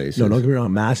other places. No, don't get me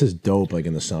wrong. Mass is dope like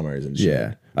in the summers and shit.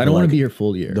 Yeah. I don't want to be here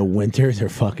full year. The winters are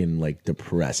fucking like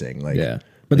depressing. Like yeah.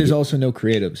 But there's also no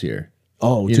creatives here.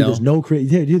 Oh, dude, there's no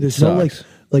creative. Dude, there's no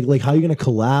like how you gonna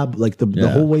collab? Like the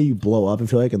whole way you blow up, I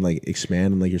feel like, and like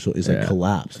expand and like your soul is like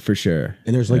collapse for sure.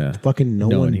 And there's like fucking no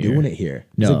one doing it here.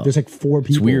 No, there's like 4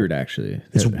 people. It's weird actually.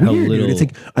 It's weird, dude. It's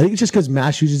like I think it's just because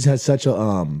Massachusetts has such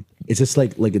a it's just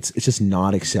like it's just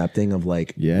not accepting of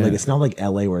like like it's not like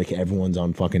LA where like everyone's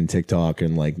on fucking TikTok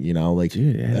and like like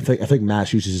dude, I think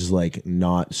Massachusetts is like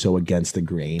not so against the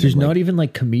grain. There's not even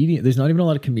like comedian. There's not even a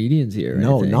lot of comedians here.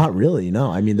 No, not really.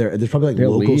 No, I mean there's probably like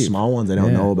local small ones I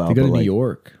don't know about. They go to New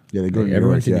York. Yeah, they go to New York.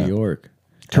 Everyone's in New York.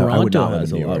 Toronto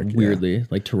has a lot. York, weirdly,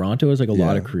 like Toronto has like a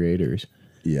lot of creators.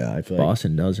 Yeah, I feel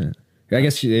Boston doesn't. I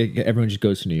guess everyone just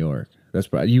goes to New York. That's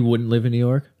probably you wouldn't live in New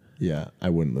York. Yeah, I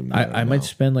wouldn't live in New York. I might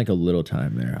spend like a little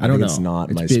time there. I don't know. It's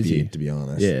not my speed, to be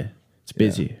honest. Yeah, it's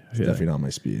busy. It's definitely not my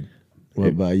speed. What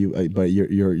about you? But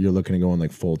you're looking to go on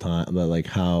like full time. Like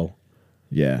how?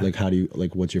 Yeah. Like how do you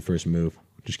like? What's your first move?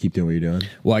 Just keep doing what you're doing.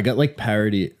 Well, I got like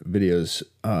parody videos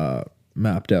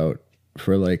mapped out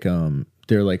for like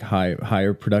they're like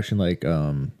higher production like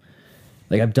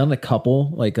I've done a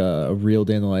couple like a real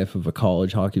day in the life of a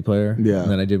college hockey player. Yeah.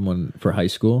 And then I did one for high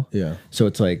school. Yeah. So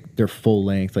it's like they're full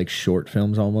length like short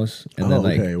films almost. And then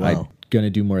like I'm gonna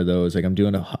do more of those. Like I'm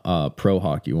doing a pro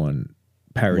hockey one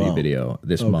parody video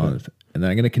this month. And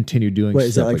then I'm gonna continue doing Wait,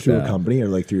 is that like through a company or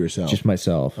like through yourself? Just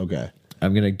myself. Okay.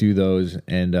 I'm gonna do those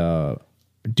and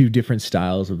do different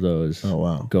styles of those. Oh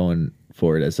wow. Going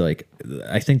forward as like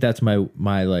I think that's my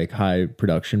like high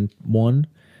production one.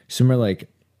 Similar like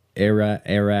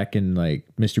Airrack and like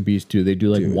Mr. Beast do. They do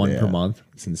like one per month.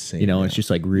 It's insane. You know, it's just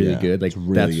like really good. Like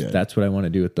really that's what I want to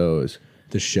do with those.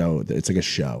 The show, it's like a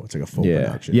show. It's like a full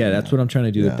production. Yeah, that's what I'm trying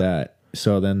to do with that.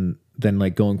 So then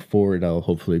like going forward, I'll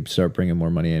hopefully start bringing more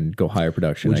money and go higher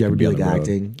production. Would you ever be like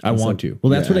acting? I want to.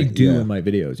 Well, that's what I do in my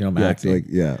videos. You know, I'm acting.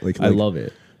 Like I love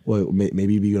it. Well,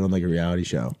 maybe you'd be good on like a reality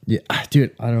show. Yeah,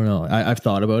 dude, I don't know. I've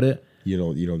thought about it. You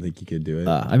don't think you could do it?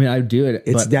 I mean, I'd do it.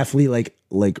 It's definitely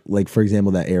like for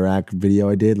example that Airrack video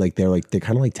I did. Like they're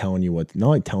kind of like telling you what, not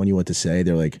like telling you what to say.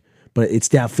 They're like, but it's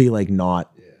definitely like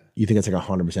not. You think it's like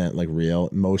 100% like real.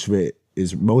 Most of it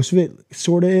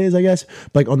sort of is, I guess.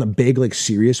 But like on the big like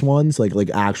serious ones, like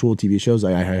actual TV shows,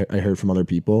 I heard from other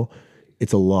people,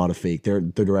 it's a lot of fake. The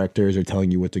directors are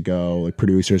telling you what to go. Like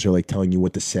producers are like telling you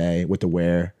what to say, what to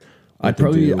wear. I'd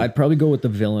probably go with the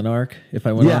villain arc if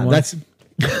I went on one. That's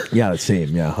the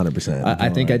same. Yeah, 100%. I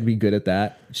think I'd be good at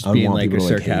that. Just being like a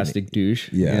sarcastic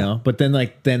douche. Yeah. You know? But then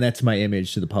that's my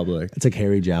image to the public. It's like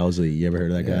Harry Jowsley. You ever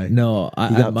heard of that guy? No.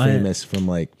 He got famous from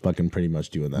like fucking pretty much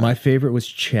doing that. My favorite was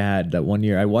Chad that one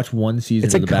year. I watched one season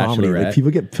of The comedy. Bachelorette. Like,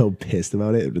 people get so pissed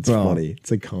about it. It's funny.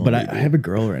 It's like comedy. But I have a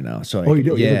girl right now. So you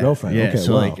do? You have a girlfriend? Yeah. Okay,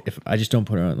 so like if I just don't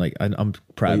put her on, like I'm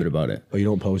private about it. Oh, you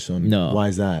don't post on? No. Why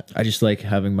is that? I just like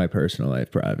having my personal life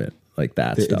private. Like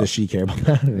that stuff. Does she care about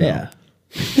that? Yeah.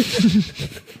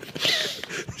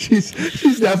 she's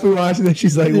definitely watching it.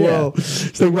 She's like, whoa.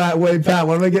 She's like, wait, Pat,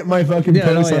 when am I getting my fucking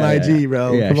post on IG,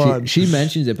 bro? Yeah, come on. She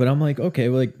mentions it, but I'm like, okay,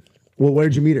 well, like,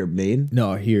 where'd you meet her? Maine?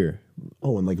 No, here.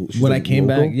 Oh, and like when I came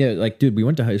back, like, dude, we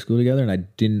went to high school together, and I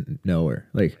didn't know her.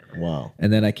 Like, wow.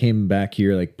 And then I came back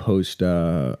here, like, post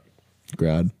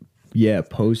grad. Yeah,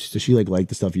 post. Does she like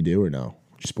the stuff you do or no?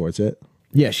 She supports it.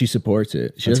 Yeah, she supports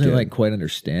it. She doesn't like quite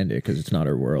understand it because it's not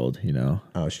her world, you know.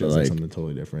 Oh, she does like something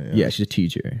totally different. Yeah, she's a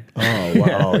teacher. Oh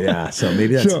wow, yeah. So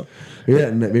maybe that's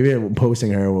maybe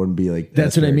posting her wouldn't be like.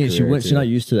 That's what I mean. She's not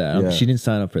used to that. Yeah. She didn't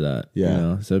sign up for that. Yeah. You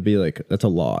know? So it'd be like that's a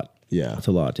lot. Yeah, it's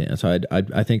a lot to. So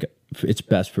I think it's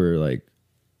best for like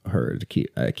her to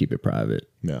keep it private.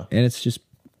 Yeah, and it's just.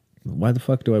 Why the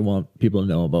fuck do I want people to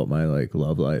know about my like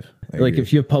love life? Like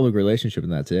if you have public relationship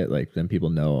and that's it, like then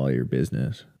people know all your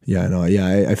business. Yeah, no,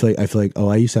 yeah. I feel like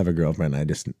I used to have a girlfriend.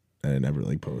 I never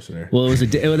like posted her. Well, that's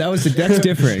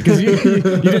different because you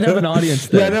didn't have an audience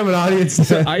then. Yeah, I didn't have an audience.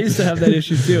 So I used to have that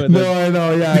issue too. And I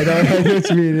know. Yeah, I know. I know what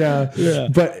you mean. Yeah.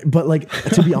 But like,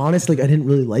 to be honest, like I didn't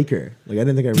really like her. Like I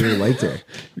didn't think I really liked her.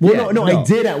 Well, no, I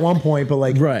did at one point, but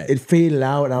like it faded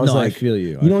out, and I was like, I feel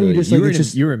you. You know, you just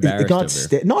like you were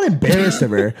embarrassed of her. Not embarrassed of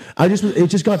her. It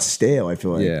just got stale. I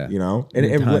feel like you know, and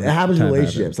it happens in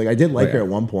relationships. Like I did like her at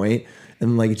one point,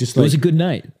 and like it was a good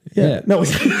night. Yeah. No.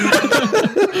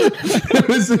 It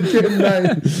was a good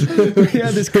night. We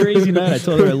had this crazy night. I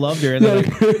told her I loved her, and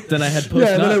then I had post.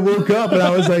 Yeah, and then I woke up and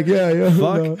I was like,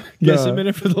 fuck. Guess I'm in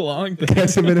it for the long thing.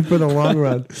 Guess I'm in it for the long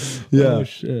run. Yeah. Oh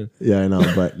shit. Yeah, I know,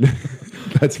 but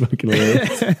that's fucking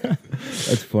hilarious.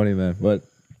 That's funny, man. But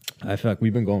I feel like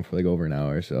we've been going for like over an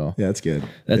hour, so yeah, that's good.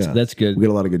 That's good. We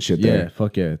got a lot of good shit there. Yeah,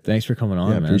 fuck yeah. Thanks for coming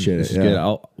on, man. Appreciate it. This is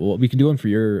good. We can do one for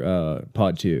your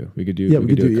pod too. We could do a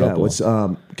couple. Yeah. What's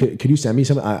could you send me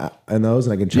some and those,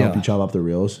 and I can chop up the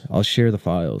reels? I'll share the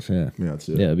files. Yeah. Yeah, that's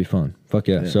it. Yeah, it'd be fun. Fuck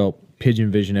yeah. So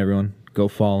Pigeon Vision, everyone, go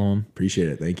follow him. Appreciate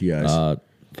it. Thank you guys.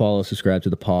 Follow, subscribe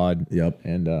to the pod. Yep.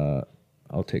 And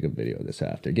I'll take a video of this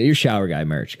after. Get your shower guy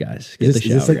merch, guys. Is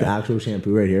this like the actual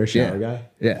shampoo right here? Shower guy?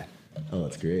 Yeah. Oh,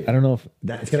 that's great. I don't know if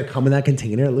it's gonna come in that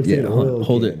container. It looks like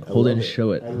hold it and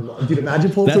show it. Dude,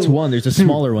 imagine pulling. That's one. There's a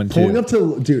smaller one too. Pulling up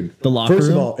to the locker room.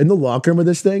 First of all, in the locker room of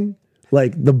this thing,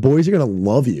 like the boys are gonna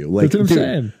love you. Like, that's what I'm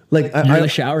saying. Like you're the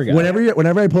shower guy.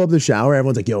 Whenever I pull up the shower,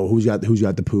 everyone's like, "Yo, who's got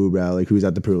the poo, bro? Like, who's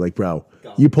got the poo?" Like, bro,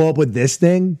 you pull up with this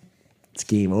thing. It's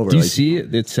game over. Do you see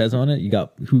it? It says on it, you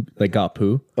got who got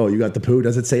poo. Oh, you got the poo.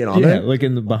 Does it say it on there? Yeah, like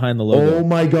behind the logo. Oh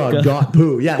my god, got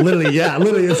poo. Yeah, literally.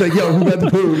 It's like, yo, who got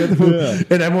the poo? Who got the poo? Yeah.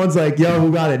 And everyone's like, yo,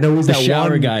 who got it? No, who's the that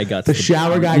shower one? guy got the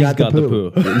shower guy got the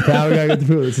poo. The shower guy got the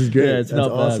poo. This is great. Yeah, it's not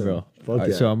awesome. bad, bro. Right,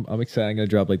 yeah. So I'm excited. I'm gonna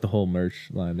drop like the whole merch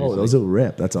line. There's those will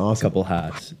rip. That's awesome. A couple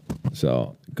hats.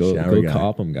 So go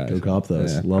cop them, guys. Go cop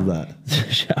those. Yeah. Love that.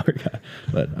 Shower guy.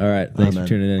 But all right, thanks for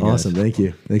tuning in. Awesome. Guys. Thank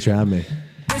you. Thanks for having me.